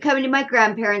remember you coming to my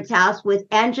grandparents' house with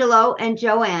Angelo and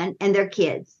Joanne and their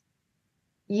kids.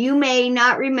 You may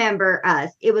not remember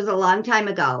us. It was a long time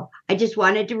ago. I just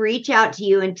wanted to reach out to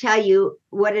you and tell you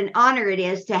what an honor it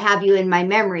is to have you in my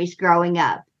memories growing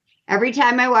up. Every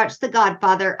time I watch The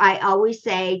Godfather, I always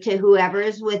say to whoever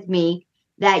is with me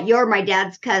that you're my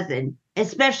dad's cousin,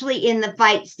 especially in the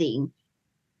fight scene.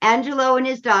 Angelo and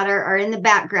his daughter are in the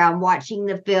background watching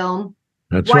the film.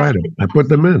 That's right. I put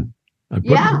them in. I put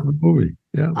them in the movie.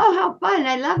 Yeah. Oh, how fun.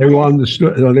 I love They this. were on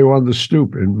the they were on the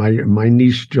stoop, and my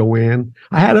niece Joanne.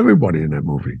 I had everybody in that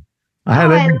movie. I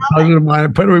had every cousin of mine. I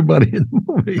put everybody in the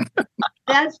movie.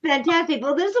 That's fantastic.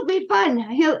 Well, this will be fun.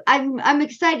 I'm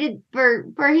excited for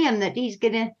him that he's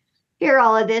gonna hear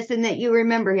all of this and that you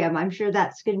remember him. I'm sure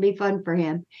that's gonna be fun for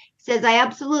him. He says, I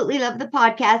absolutely love the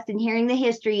podcast, and hearing the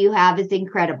history you have is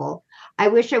incredible. I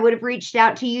wish I would have reached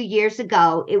out to you years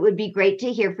ago. It would be great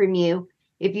to hear from you.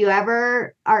 If you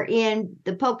ever are in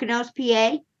the Poconos,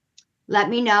 PA, let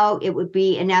me know. It would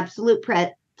be an absolute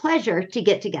pleasure to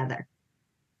get together.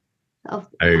 So,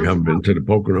 I haven't been to the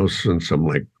Poconos since I'm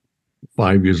like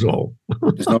 5 years old.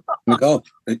 There's no to go.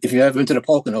 If you ever been to the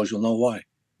Poconos, you'll know why.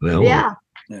 Yeah.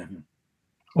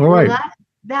 All right. Well,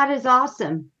 that is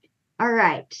awesome. All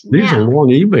right. These are long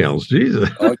emails. Jesus.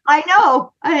 I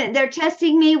know. They're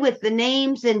testing me with the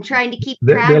names and trying to keep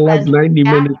track. They're like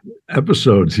 90-minute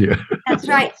episodes here. That's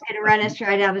right. It's going to run us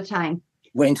right out of time.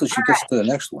 Wait until she gets to the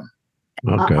next one.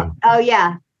 Okay. Oh,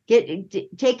 yeah.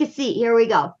 Take a seat. Here we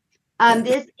go.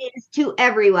 This is to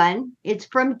everyone. It's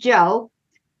from Joe.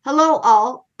 Hello,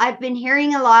 all. I've been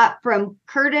hearing a lot from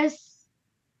Curtis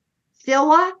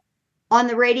Silwa on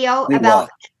the radio about.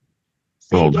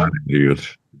 That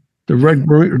idiot. The red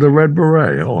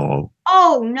beret. Hello.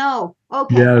 Oh no.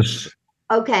 Okay. Yes.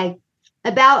 Okay.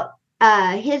 About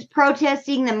his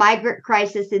protesting the migrant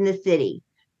crisis in the city.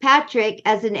 Patrick,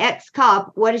 as an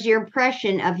ex-cop, what is your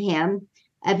impression of him,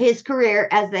 of his career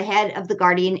as the head of the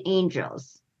Guardian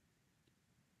Angels?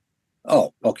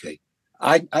 Oh, okay.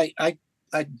 I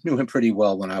knew him pretty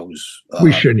well when I was.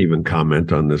 We shouldn't even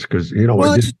comment on this because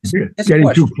it's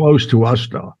getting too close to us,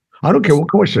 though. I don't care what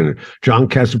question. John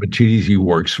Catsimatidis, he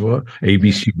works for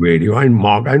ABC Radio. I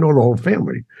know the whole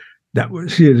family.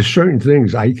 There's certain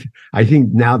things. I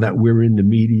think now that we're in the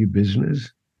media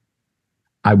business,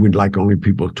 I would like only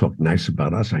people to talk nice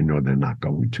about us. I know they're not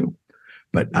going to,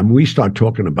 but we start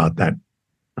talking about that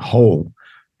whole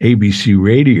ABC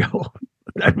Radio.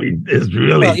 I mean, it's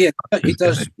really. Well, yeah, he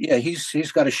does. Yeah,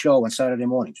 he's got a show on Saturday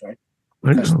mornings, right?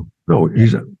 I know.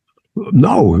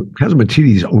 No,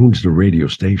 Catsimatidis owns the radio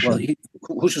station. Well,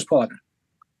 who's his partner?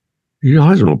 He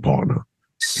has no partner.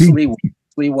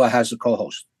 Sliwa has a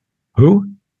co-host. Who?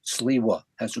 Sliwa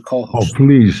has a co-host. Oh,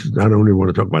 please. I don't even want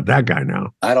to talk about that guy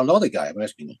now. I don't know the guy. I'm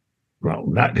asking you. Well,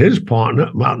 not his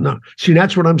partner. Well, no. See,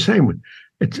 that's what I'm saying.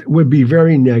 It would be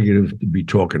very negative to be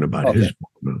talking about his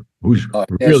partner. Who's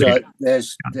really...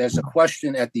 There's a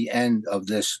question at the end of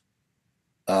this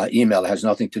email that has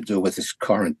nothing to do with his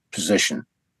current position.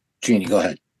 Jeannie, go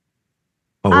ahead.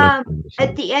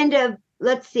 At the end of,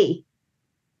 let's see,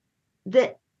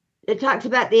 it talks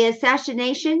about the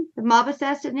assassination, the mob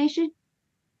assassination.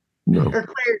 No. Or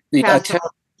the attempt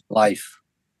life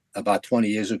about 20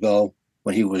 years ago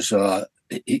when he was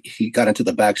he got into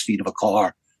the back seat of a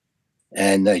car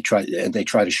and they tried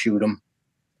to shoot him.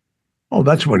 Oh,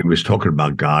 that's when he was talking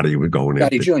about Gotti. He was going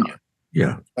Gotti Jr.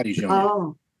 Yeah. Gotti Jr.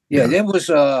 Oh. Yeah, there was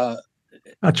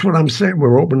that's what I'm saying.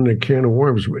 We're opening a can of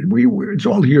worms. It's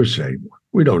all hearsay.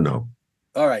 We don't know.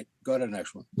 All right, go to the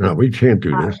next one. No, we can't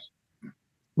do this.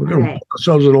 We're going to put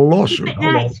ourselves in a lawsuit.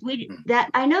 Nice.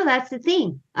 I know that's the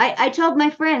thing. I told my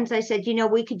friends, I said,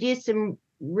 we could use some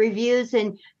reviews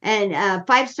and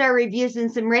 5-star reviews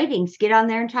and some ratings. Get on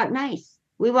there and talk nice.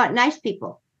 We want nice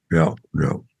people. Yeah,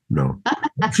 no.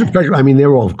 I mean,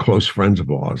 they're all close friends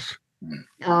of ours.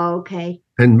 Oh, okay.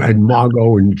 And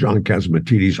Margot and John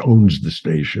Catsimatidis owns the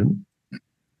station.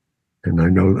 And I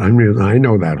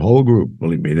know that whole group,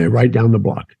 believe me, they're right down the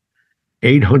block.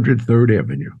 800 3rd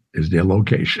Avenue is their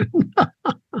location.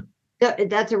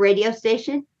 That's a radio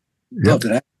station?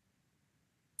 Yep.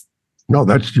 No,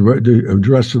 that's the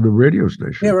address of the radio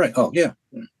station. Yeah, right. Oh, yeah.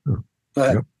 Go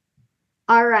ahead. Yep.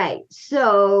 All right.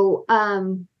 So,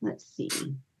 let's see.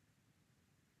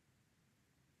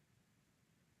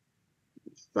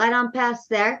 Slide on past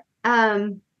there.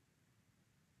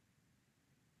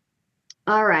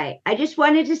 All right. I just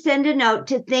wanted to send a note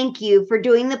to thank you for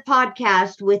doing the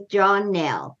podcast with John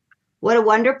Nail. What a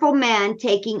wonderful man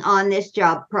taking on this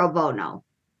job pro bono.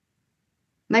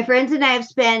 My friends and I have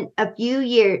spent a few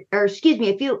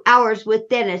hours with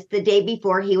Dennis the day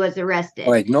before he was arrested.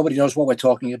 Wait, nobody knows what we're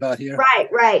talking about here?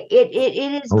 Right.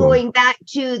 It is going back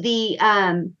to the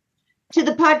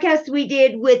podcast we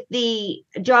did with the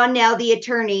John Nail, the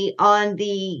attorney, on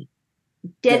the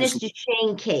Dennis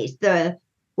Duchesne case, the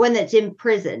one that's in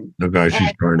prison. The guy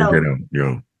she's trying to get out.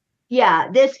 Yeah. Yeah,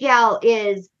 this gal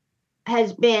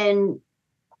has been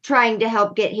trying to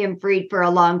help get him freed for a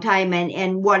long time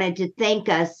and wanted to thank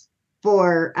us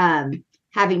for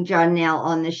having John Nail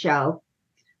on the show.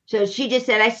 So she just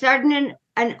said, I started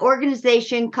an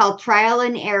organization called Trial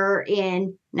and Error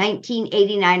in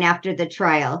 1989 after the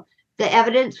trial. The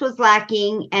evidence was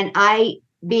lacking, and I,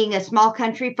 being a small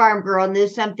country farm girl, knew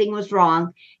something was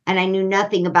wrong, and I knew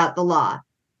nothing about the law.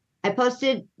 I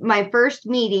posted my first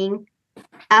meeting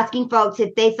asking folks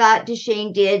if they thought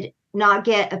DeShane did not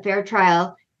get a fair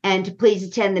trial and to please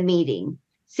attend the meeting.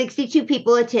 62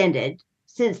 people attended.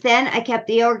 Since then, I kept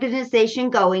the organization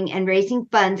going and raising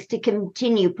funds to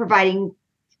continue providing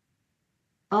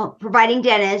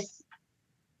Dennis.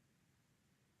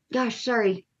 Gosh,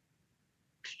 sorry.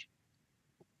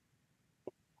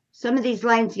 Some of these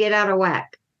lines get out of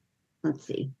whack. Let's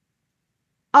see.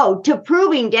 Oh, to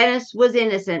proving Dennis was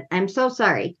innocent. I'm so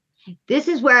sorry. This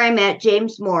is where I met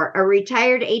James Moore, a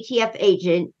retired ATF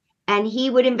agent, and he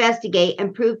would investigate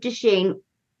and prove DeShane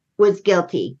was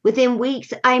guilty. Within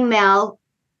weeks, I mailed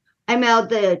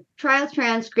the trial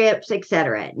transcripts,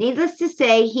 etc. Needless to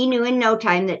say, he knew in no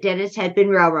time that Dennis had been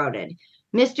railroaded.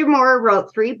 Mr. Moore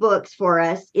wrote 3 books for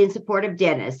us in support of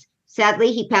Dennis.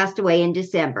 Sadly, he passed away in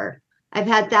December. I've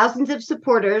had thousands of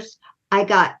supporters. I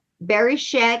got Barry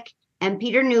Scheck and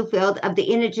Peter Newfield of the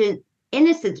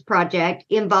Innocence Project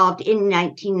involved in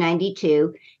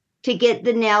 1992 to get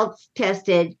the nails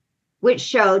tested, which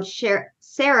showed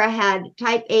Sarah had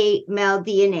type A male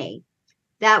DNA.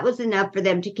 That was enough for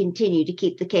them to continue to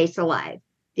keep the case alive.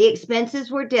 The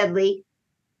expenses were deadly,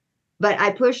 but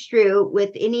I pushed through with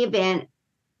any event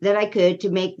that I could to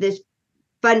make this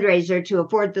fundraiser to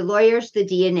afford the lawyers, the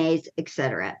DNAs,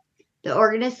 etc. The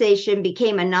organization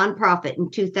became a nonprofit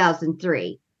in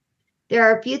 2003. There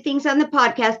are a few things on the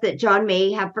podcast that John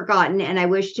may have forgotten, and I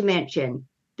wish to mention.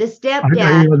 The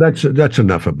stepdad. That's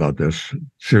enough about this.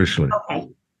 Seriously. Okay.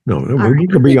 No, we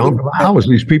could be on for hours.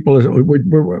 These people,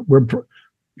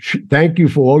 thank you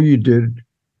for all you did.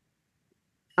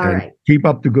 All right. Keep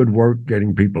up the good work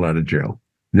getting people out of jail.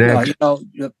 Next.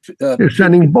 They're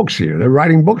sending books here. They're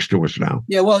writing books to us now.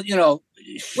 Yeah, well,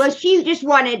 Well, she just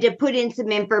wanted to put in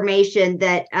some information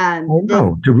that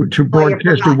to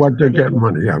broadcast what they get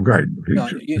money. Yeah, great.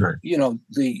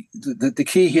 The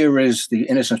key here is the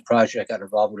Innocence Project got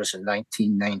involved with us in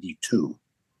 1992.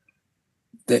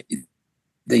 They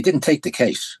didn't take the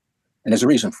case, and there's a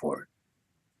reason for it.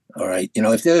 All right,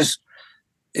 if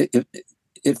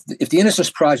the Innocence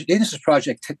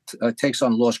Project takes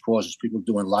on lost causes, people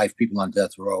doing life, people on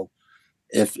death row.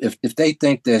 If they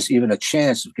think there's even a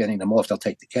chance of getting them off, they'll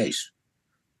take the case.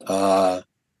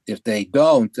 If they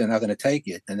don't, they're not going to take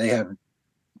it, and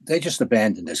they just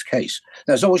abandon this case.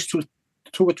 There's always two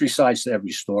or three sides to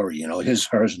every story. His,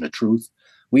 hers, and the truth.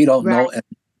 We don't know, and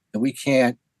we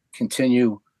can't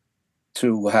continue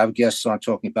to have guests on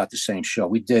talking about the same show.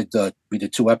 We did 2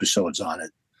 episodes on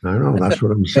it. I know, that's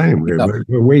what I'm saying.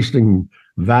 We're wasting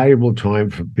valuable time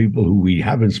for people who we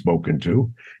haven't spoken to.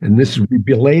 And this is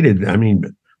belated. I mean,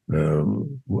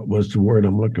 what was the word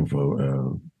I'm looking for?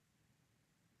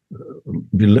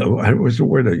 What's the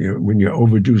word when you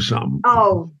overdo something?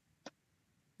 Oh.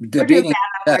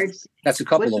 That's a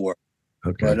couple of words.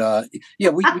 Okay. But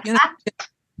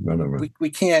we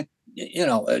can't,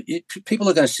 people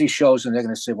are going to see shows and they're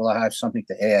going to say, well, I have something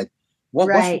to add.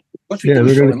 Right. They're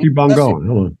going to keep on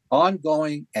going.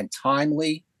 Ongoing and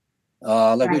timely.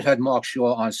 We've had Mark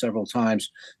Shaw on several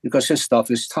times because his stuff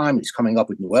is timely. He's coming up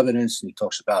with new evidence and he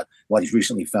talks about what he's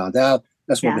recently found out.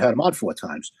 That's what we had him on 4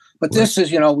 times. But this is,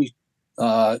 people's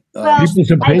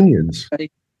opinions.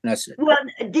 That's it. Well,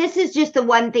 this is just the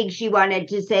one thing she wanted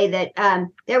to say that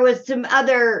there was some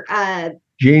other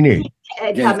Jeannie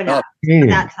coming up. Jeannie.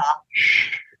 That's all.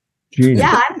 Jeannie.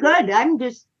 Yeah, I'm good. I'm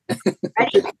just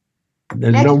ready.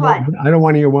 Next one. I don't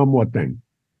want to hear one more thing.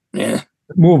 Yeah.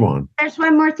 Move on. There's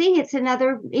one more thing. It's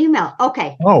another email.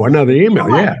 Okay. Oh, another email.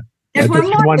 Yeah. There's one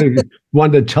more.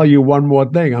 Wanted to tell you one more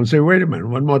thing. I'm saying, wait a minute.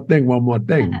 One more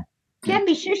thing. Can't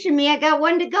be shushing me. I got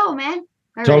one to go, man.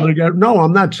 No,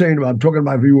 I'm not saying. I'm talking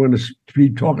about if you want to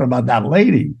be talking about that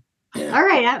lady. All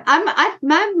right, I've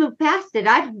moved past it.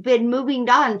 I've been moving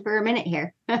on for a minute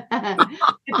here. Pat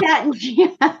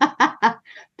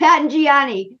and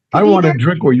Gianni. I want to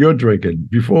drink what you're drinking.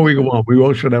 Before we go on, we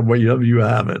all should have whatever you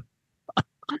have it.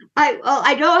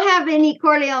 I don't have any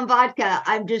Corleone vodka.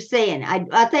 I'm just saying.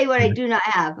 I'll tell you what I do not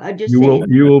have. I'm just saying.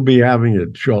 You will be having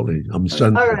it shortly. I'm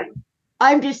sensitive. All right.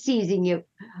 I'm just teasing you.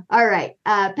 All right.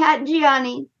 Pat and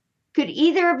Gianni, could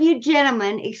either of you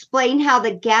gentlemen explain how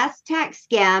the gas tax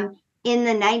scam in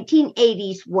the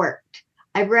 1980s worked?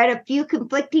 I've read a few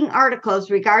conflicting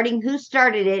articles regarding who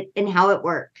started it and how it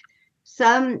worked.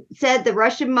 Some said the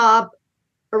Russian mob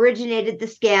originated the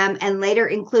scam and later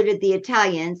included the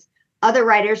Italians. Other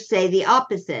writers say the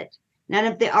opposite. None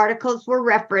of the articles were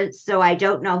referenced, so I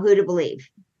don't know who to believe.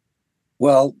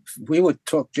 Well,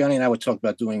 Johnny and I would talk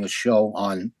about doing a show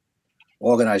on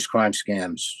organized crime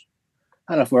scams.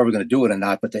 I don't know if we're ever going to do it or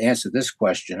not, but to answer this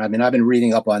question, I mean, I've been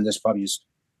reading up on this probably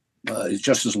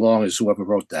just as long as whoever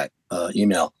wrote that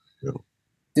email. Yeah.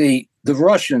 The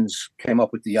Russians came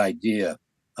up with the idea,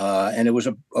 and it was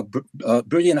a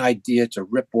brilliant idea to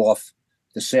rip off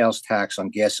the sales tax on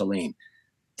gasoline.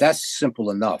 That's simple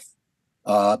enough.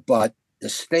 But the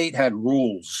state had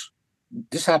rules.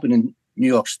 This happened in New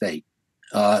York State.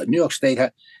 New York State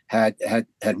had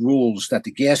rules that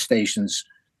the gas stations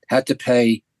had to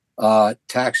pay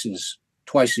taxes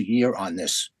twice a year on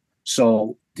this.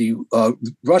 So the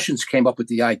Russians came up with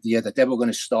the idea that they were going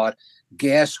to start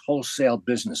gas wholesale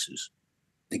businesses.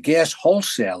 The gas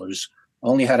wholesalers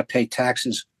only had to pay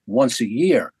taxes once a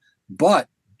year. But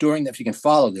if you can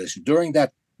follow this, during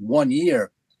that 1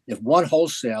 year, if one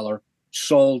wholesaler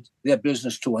sold their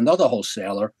business to another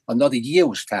wholesaler, another year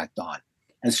was tacked on,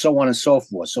 and so on and so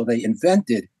forth. So they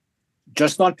invented,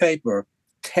 just on paper,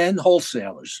 10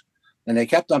 wholesalers, and they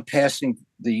kept on passing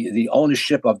the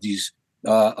ownership of these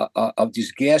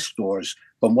gas stores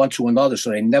from one to another,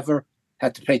 so they never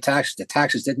had to pay taxes. The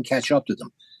taxes didn't catch up to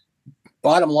them.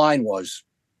 Bottom line was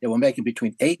they were making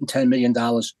between $8 and $10 million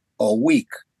a week.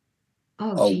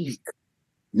 Oh, geez.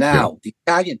 Now, the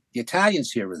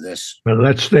Italians hear of this. But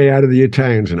let's stay out of the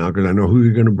Italians now, because I know who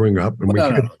you're going to bring up, and we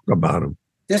can talk about them.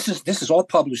 This is all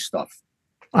published stuff.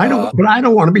 I know, but I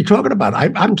don't want to be talking about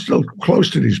it. I'm still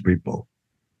close to these people.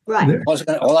 Right.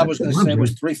 All I was going to say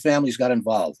was 3 families got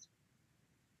involved.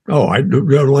 Oh,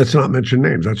 let's not mention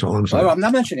names. That's all I'm saying. I'm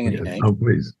not mentioning any names. Oh,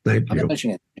 please. Thank you. I'm not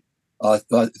mentioning it.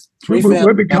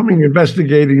 We're becoming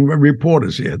investigating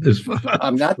reporters here.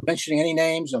 I'm not mentioning any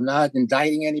names. I'm not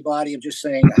indicting anybody. I'm just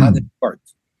saying how they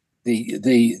worked.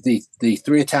 The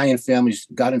 3 Italian families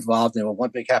got involved. They were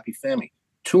one big happy family.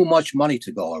 Too much money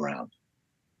to go around.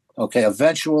 Okay,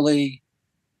 eventually,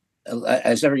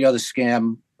 as every other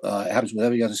scam happens with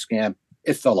every other scam,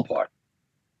 it fell apart.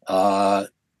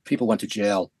 People went to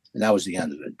jail, and that was the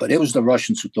end of it. But it was the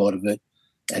Russians who thought of it,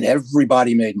 and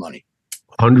everybody made money.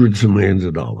 Hundreds of millions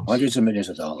of dollars. Hundreds of millions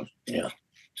of dollars. Yeah.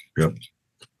 Yep.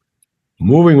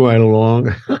 Moving right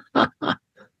along.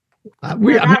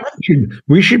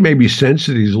 We should maybe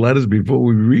censor these letters before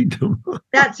we read them.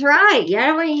 That's right. You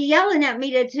don't want you yelling at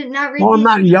me to not read. Well, I'm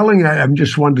not yelling at. I'm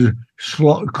just wanting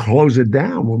to close it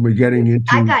down when we're getting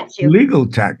into legal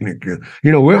technique.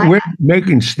 We're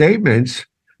making statements.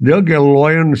 They'll get a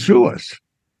lawyer and sue us.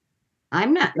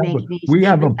 I'm not making these. We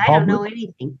have a I don't know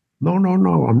anything. No.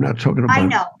 I'm not talking about.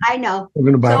 I know.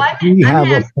 Talking about we have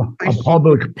a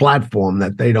public platform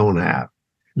that they don't have.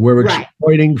 We're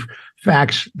exploiting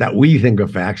facts that we think are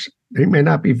facts. They may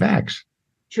not be facts.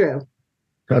 True.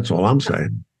 That's all I'm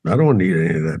saying. I don't need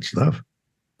any of that stuff.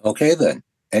 Okay, then.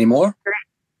 Any more?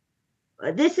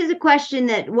 This is a question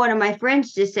that one of my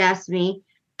friends just asked me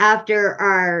after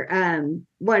our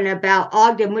one about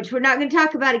Ogden, which we're not going to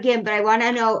talk about again, but I want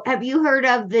to know, have you heard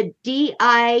of the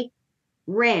DI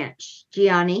Ranch,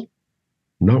 Gianni?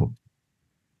 No.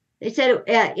 They said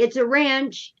it's a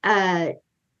ranch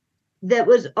that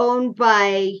was owned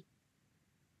by,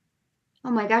 oh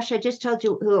my gosh, I just told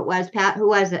you who it was, Pat. Who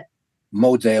was it?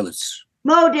 Mo Dalitz.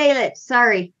 Mo Dalitz,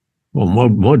 sorry. Well,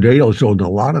 Mo Dalitz owned a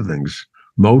lot of things.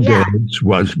 Mo Dalitz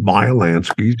was Meyer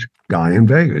Lansky's guy in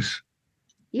Vegas.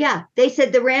 Yeah, they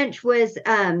said the ranch was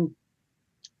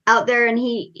out there, and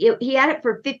he had it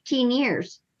for 15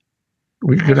 years.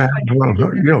 We could have,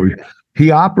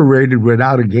 he operated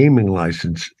without a gaming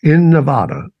license in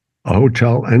Nevada, a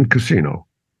hotel and casino,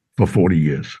 for 40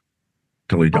 years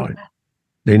till he died.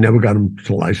 They never got him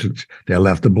to license. They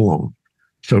left him alone.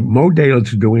 So Mo Dalitz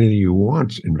is doing anything he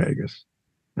wants in Vegas.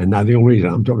 And now the only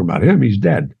reason I'm talking about him, he's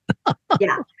dead.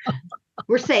 Yeah.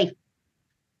 We're safe.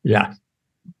 Yeah.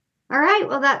 All right.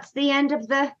 Well, that's the end of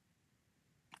the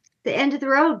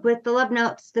road with the love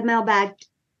notes, the mailbag.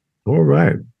 All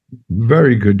right.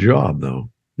 Very good job, though.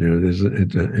 We're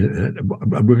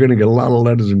going to get a lot of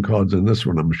letters and cards in this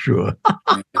one, I'm sure.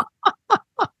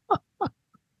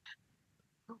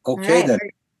 Okay, then.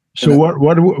 So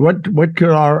what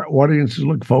could our audiences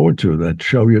look forward to? That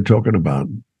show you're talking about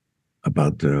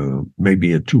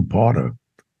maybe a 2-parter.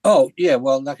 Oh yeah,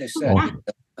 well, like I said,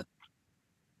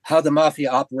 how the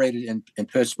mafia operated in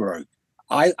Pittsburgh.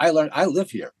 I learned. I live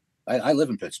here. I live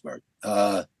in Pittsburgh.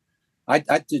 I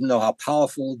didn't know how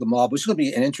powerful the mob was. Going to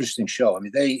be an interesting show. I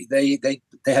mean, they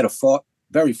had a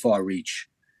very far reach.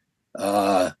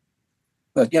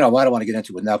 But I don't want to get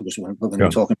into it now because we're going to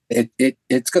be talking.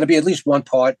 It's going to be at least 1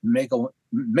 part. May go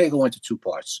into 2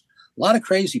 parts. A lot of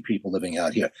crazy people living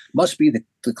out here. Must be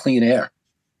the clean air.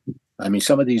 I mean,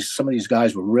 some of these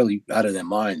guys were really out of their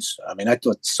minds. I mean, I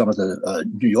thought some of the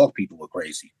New York people were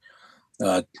crazy.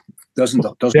 Doesn't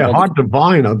They're hard to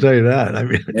find, I'll tell you that. I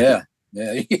mean, yeah.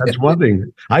 That's one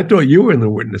thing. I thought you were in the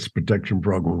witness protection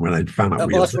program when I found out.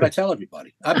 Well, that's what I tell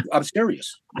everybody. I'm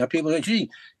serious. People say, "Gee,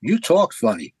 you talk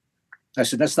funny." I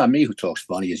said, "That's not me who talks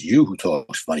funny. It's you who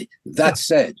talks funny." That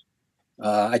said,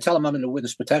 I tell them I'm in the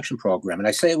witness protection program, and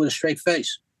I say it with a straight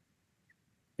face.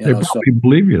 They probably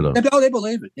believe you, though. They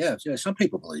believe it. Yeah, some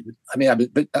people believe it. I mean,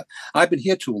 I've been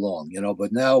here too long,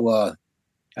 but now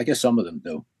I guess some of them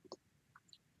do.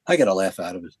 I get a laugh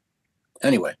out of it.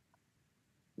 Anyway.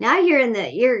 Now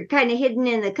you're kind of hidden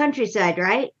in the countryside,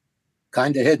 right?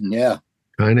 Kind of hidden, yeah.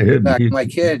 Kind of hidden. My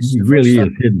kids. He really is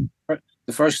hidden.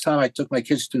 The first time I took my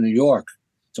kids to New York,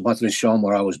 to Monterey show them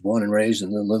where I was born and raised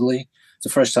in Little Italy. It's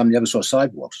the first time they ever saw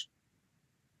sidewalks.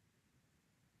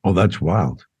 Oh, that's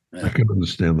wild. Yeah. I can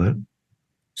understand that.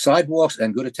 Sidewalks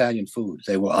and good Italian food.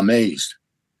 They were amazed.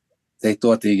 They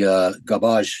thought the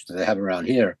garbage that they have around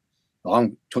here.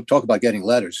 Talk about getting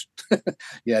letters.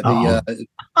 Yeah,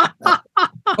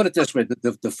 put it this way: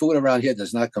 the food around here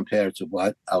does not compare to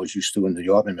what I was used to in New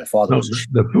York. And my father was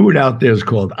the food out there is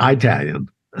called Italian.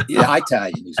 Yeah,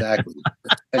 Italian, exactly.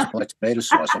 That's my tomato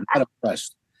sauce. I'm not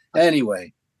impressed.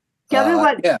 Anyway, tell me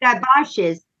what garbage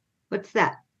is. What's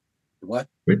that? What?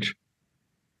 Which?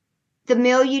 The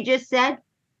meal you just said.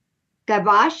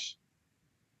 Garbage.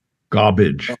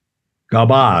 Garbage.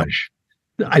 Garbage.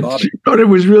 I thought it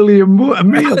was really a meal. I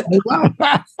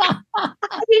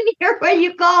didn't hear what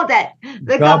you called it.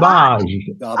 The garbage.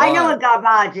 I know what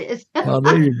garbage is. Oh,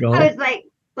 there you go. I was like,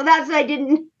 well, that's what I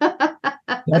didn't.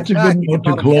 That's a good note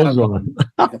to close on.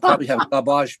 You can probably have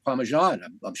garbage parmesan,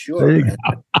 I'm sure. In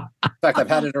fact, I've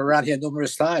had it around here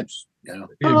numerous times.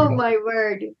 Oh, my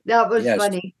word. That was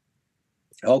funny.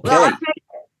 Okay. Well,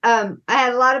 I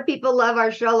had a lot of people love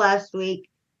our show last week.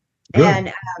 Good.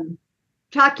 And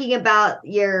talking about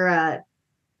your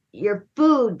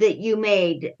food that you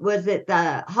made. Was it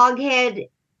the hog head?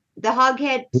 The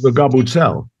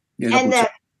gabutzel. Yeah, and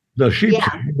the sheep.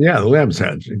 Yeah, the lamb's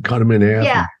heads. And cut them in half.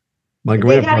 Yeah. My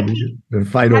grandpa would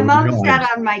fight over my mom sat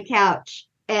on my couch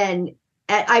and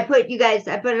I put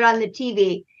it on the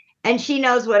TV, and she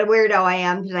knows what a weirdo I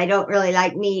am because I don't really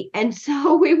like meat. And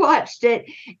so we watched it,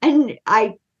 and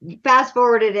I fast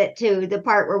forwarded it to the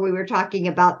part where we were talking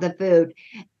about the food,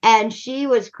 and she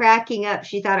was cracking up.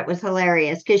 She thought it was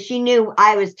hilarious because she knew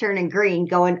I was turning green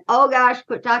going, "Oh gosh,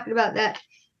 quit talking about that."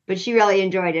 But she really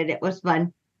enjoyed it. It was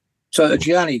fun. So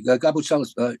Gianni, gabutzel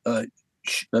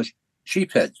is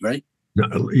sheep heads, right?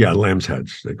 No, yeah, lamb's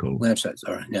heads. They call them. Lamb's heads.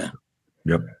 All right. Yeah.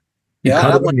 Yep. You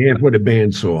cut it in half with a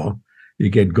bandsaw. You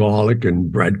get garlic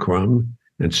and breadcrumb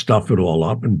and stuff it all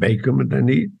up and bake them and then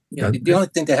eat. Yeah, the only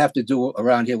thing they have to do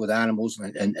around here with animals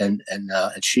and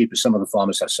sheep is some of the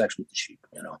farmers have sex with the sheep.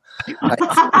 In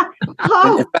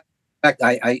fact,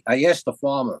 I asked the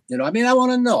farmer. I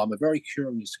want to know. I'm a very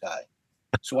curious guy,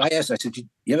 so I asked. I said,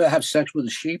 "You ever have sex with a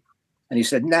sheep?" And he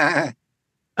said, "Nah."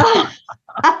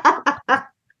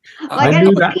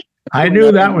 I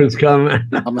knew that was coming.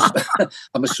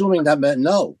 I'm assuming that meant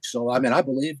no. So I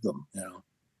believe them.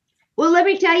 Well, let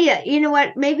me tell you. You know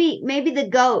what? Maybe the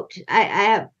goat.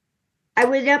 I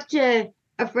went up to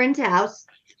a friend's house,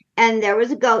 and there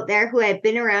was a goat there who had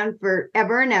been around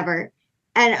forever and ever.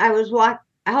 And I was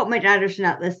I hope my daughter's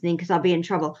not listening because I'll be in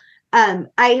trouble.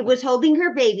 I was holding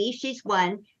her baby. She's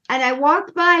 1. And I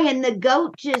walked by, and the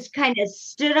goat just kind of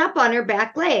stood up on her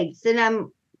back legs. And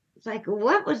I'm like,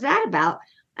 what was that about?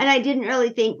 And I didn't really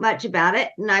think much about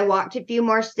it. And I walked a few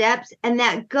more steps, and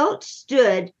that goat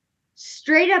stood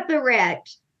straight up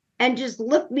erect and just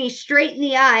looked me straight in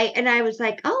the eye. And I was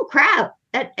like, oh, crap.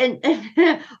 And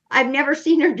I've never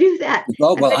seen her do that.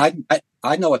 Oh, well,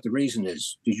 I know what the reason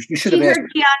is. You should have asked.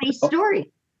 Gianni's story.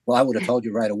 Well, I would have told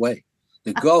you right away.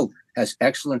 The goat has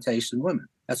excellent taste in women.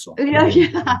 That's all. Yeah.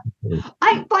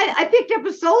 I picked up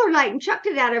a solar light and chucked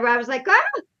it at her. I was like,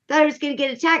 oh, thought I was going to get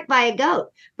attacked by a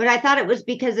goat. But I thought it was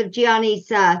because of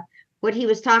Gianni's, what he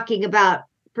was talking about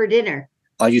for dinner.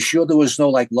 Are you sure there was no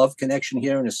love connection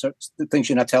here and certain things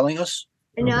you're not telling us?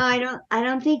 No, I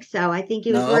don't think so. I think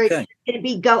it was going to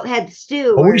be goat head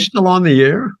stew. Are we still on the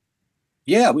air?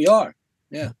 Yeah, we are.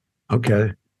 Yeah.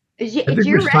 Okay. I think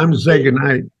it's time to say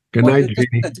goodnight. Good night,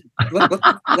 Jeannie.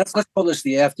 Let's call this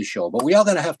the after show, but we are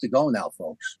going to have to go now,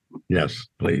 folks. Yes,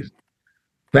 please.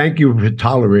 Thank you for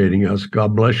tolerating us.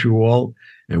 God bless you all,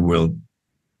 and we'll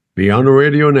be on the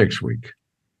radio next week.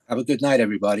 Have a good night,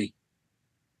 everybody.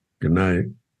 Good night.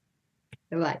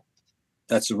 Goodbye.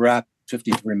 That's a wrap.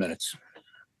 53 minutes.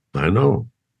 I know.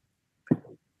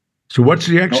 So what's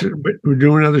the exit? We're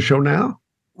doing another show now?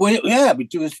 Well, yeah,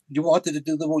 but you wanted to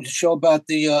do the show about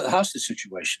the hostage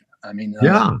situation. I mean,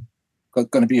 Yeah.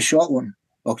 Going to be a short one.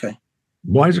 Okay.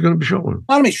 Why is it going to be short one?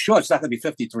 I mean, sure, it's not going to be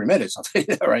 53 minutes. I'll tell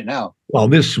you that right now. Well,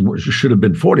 this should have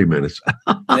been 40 minutes.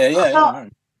 Yeah.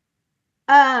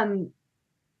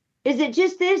 Is it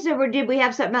just this, or did we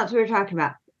have something else we were talking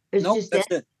about? Nope, just that's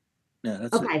this? it. Yeah,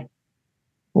 that's Okay. it.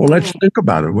 Well, let's think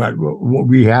about it.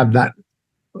 We have that.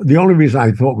 The only reason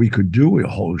I thought we could do a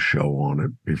whole show on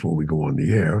it before we go on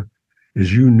the air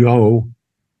is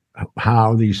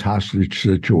how these hostage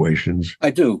situations.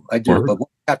 I do. work. But what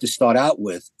we have to start out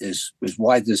with is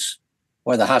why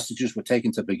the hostages were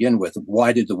taken to begin with.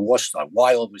 Why did the war start?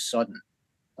 Why all of a sudden?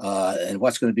 And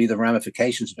what's going to be the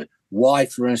ramifications of it? Why,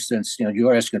 for instance,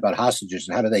 you're asking about hostages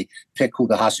and how do they pick who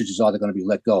the hostages are that are going to be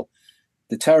let go?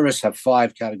 The terrorists have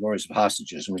 5 categories of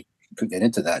hostages, and we could get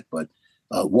into that. But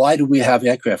why do we have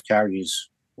aircraft carriers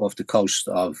off the coast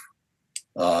of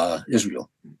Israel?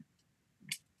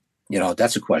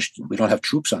 That's a question. We don't have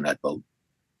troops on that boat.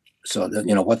 So,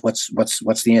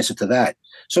 what's the answer to that?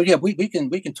 So, yeah, we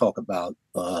can talk about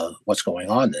what's going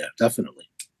on there, definitely.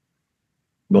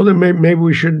 Well, then maybe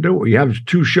we shouldn't do it. We have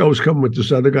 2 shows coming with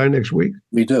this other guy next week.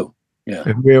 We do, yeah.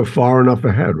 And we're far enough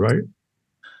ahead, right?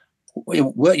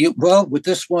 Well, with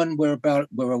this one, we're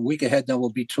a week ahead. Then we'll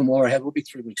be 2 more ahead. We'll be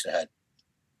 3 weeks ahead.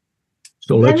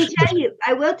 So Let me tell you,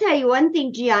 I will tell you one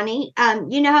thing, Gianni.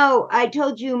 You know how I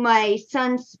told you my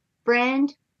son's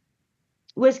friend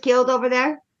was killed over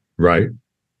there? Right.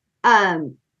 I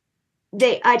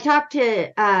talked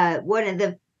to one of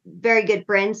the very good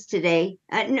friends today.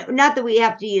 Not that we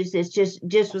have to use this,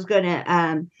 just was going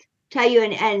to tell you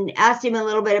and asked him a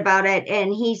little bit about it.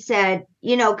 And he said,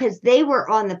 because they were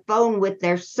on the phone with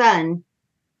their son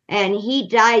and he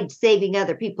died saving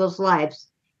other people's lives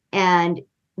and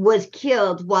was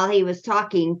killed while he was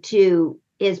talking to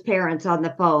his parents on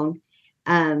the phone.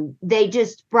 They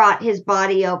just brought his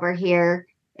body over here.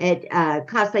 It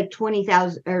cost like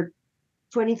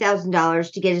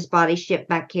 $20,000 to get his body shipped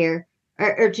back here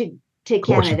or to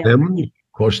Canada.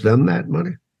 Cost them that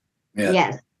money? Yeah.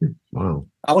 Yes. Wow.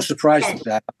 I was surprised at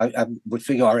that. I would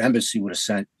figure our embassy would have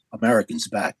sent Americans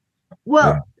back.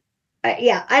 Well,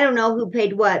 yeah, I don't know who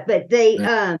paid what, but they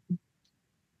got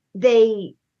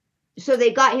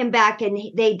him back and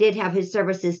they did have his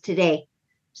services today.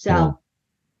 So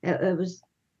it was.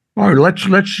 All right,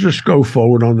 let's just go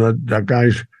forward on that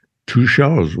guy's 2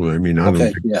 shows. I mean, I don't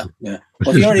think yeah.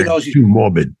 Well, he already knows too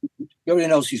morbid. He already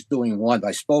knows he's doing one.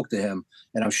 I spoke to him,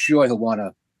 and I'm sure he'll want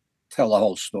to tell the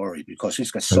whole story because he's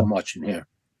got so much in here.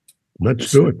 Let's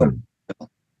do it then.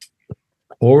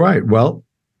 All right. Well,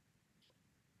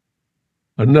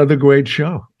 another great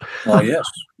show. Oh, yes.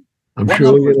 I'm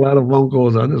sure we get a lot of phone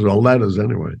calls on this, or letters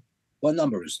anyway. What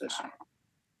number is this?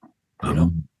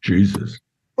 Jesus.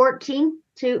 14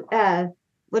 to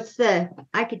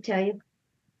I could tell you.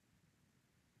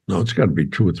 No, it's got to be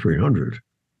 200 or 300.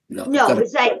 No,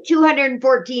 it's like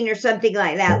 214 or something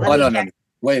like that. No.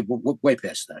 Way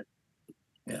past that.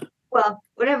 Yeah. Well,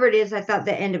 whatever it is, I thought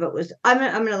the end of it was. I'm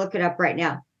gonna look it up right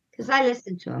now because I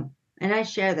listen to them and I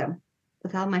share them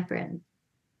with all my friends.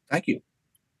 Thank you.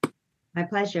 My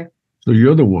pleasure. So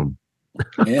you're the one.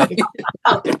 Yeah.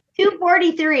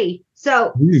 243.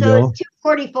 So it's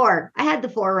 244. I had the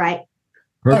 4 right.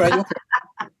 Perfect.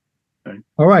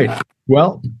 All right.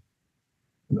 Well,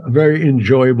 a very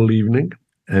enjoyable evening.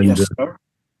 And yes, sir.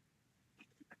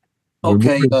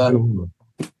 Okay.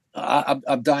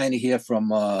 I'm dying to hear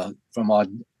from our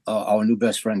new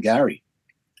best friend Gary.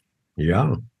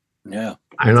 Yeah. Yeah.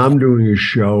 And I'm doing a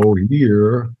show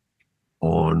here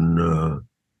on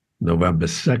November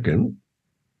 2nd,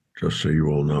 just so you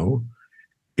all know,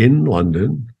 in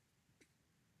London.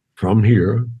 From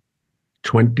here,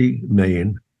 20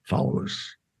 million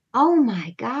followers. Oh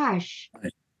my gosh.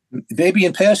 Maybe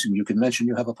in passing, you can mention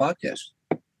you have a podcast.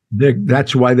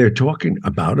 That's why they're talking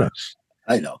about us.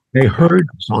 I know. They heard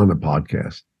us on the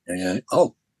podcast. Yeah.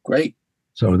 Oh, great.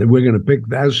 So then we're going to pick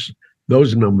those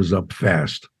numbers up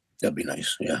fast. That'd be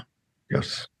nice. Yeah.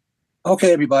 Yes.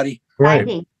 Okay, everybody.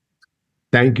 Right.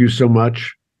 Thank you so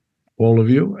much, all of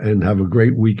you, and have a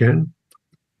great weekend.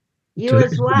 You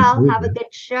as well. Have a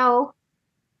good show.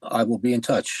 I will be in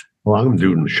touch. Well, I'm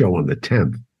doing the show on the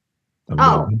 10th.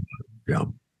 Yeah.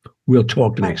 We'll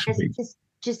talk next week.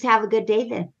 Just have a good day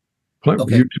then.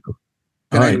 Okay. You too.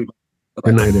 All right.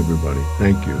 Good night, everybody.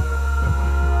 Thank you.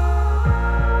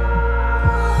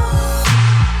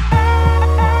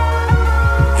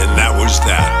 And that was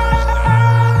that.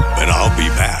 But I'll be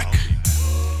back.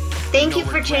 Thank you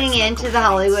for tuning in to the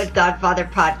Hollywood Godfather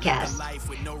podcast.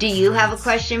 Do you have a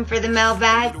question for the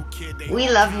mailbag? We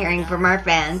love hearing from our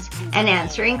fans and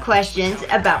answering questions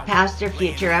about past or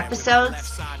future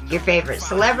episodes, your favorite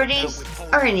celebrities,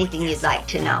 or anything you'd like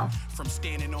to know.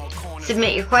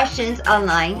 Submit your questions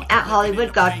online at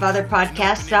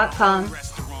HollywoodGodfatherPodcast.com,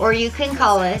 or you can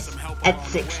call us at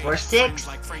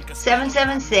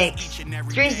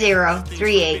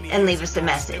 646-776-3038 and leave us a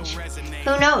message.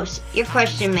 Who knows, your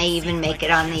question may even make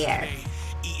it on the air.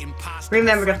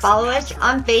 Remember to follow us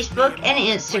on Facebook and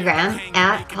Instagram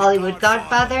at Hollywood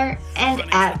Godfather and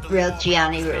at Real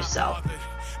Gianni Russo.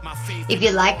 If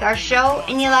you like our show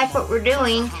and you like what we're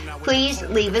doing, please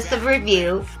leave us a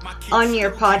review on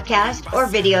your podcast or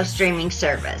video streaming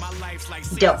service.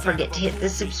 Don't forget to hit the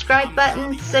subscribe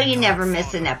button so you never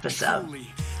miss an episode.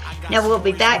 Now we'll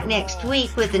be back next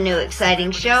week with a new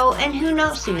exciting show, and who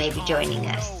knows who may be joining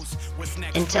us.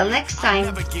 Until next time.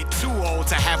 Never get too old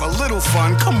to have a little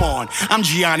fun. Come on, I'm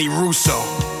Gianni Russo,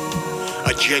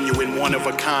 a genuine one of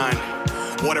a kind.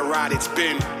 What a ride it's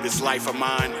been, this life of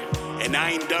mine. And I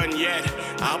ain't done yet.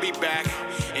 I'll be back.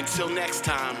 Until next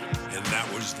time. And that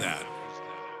was that.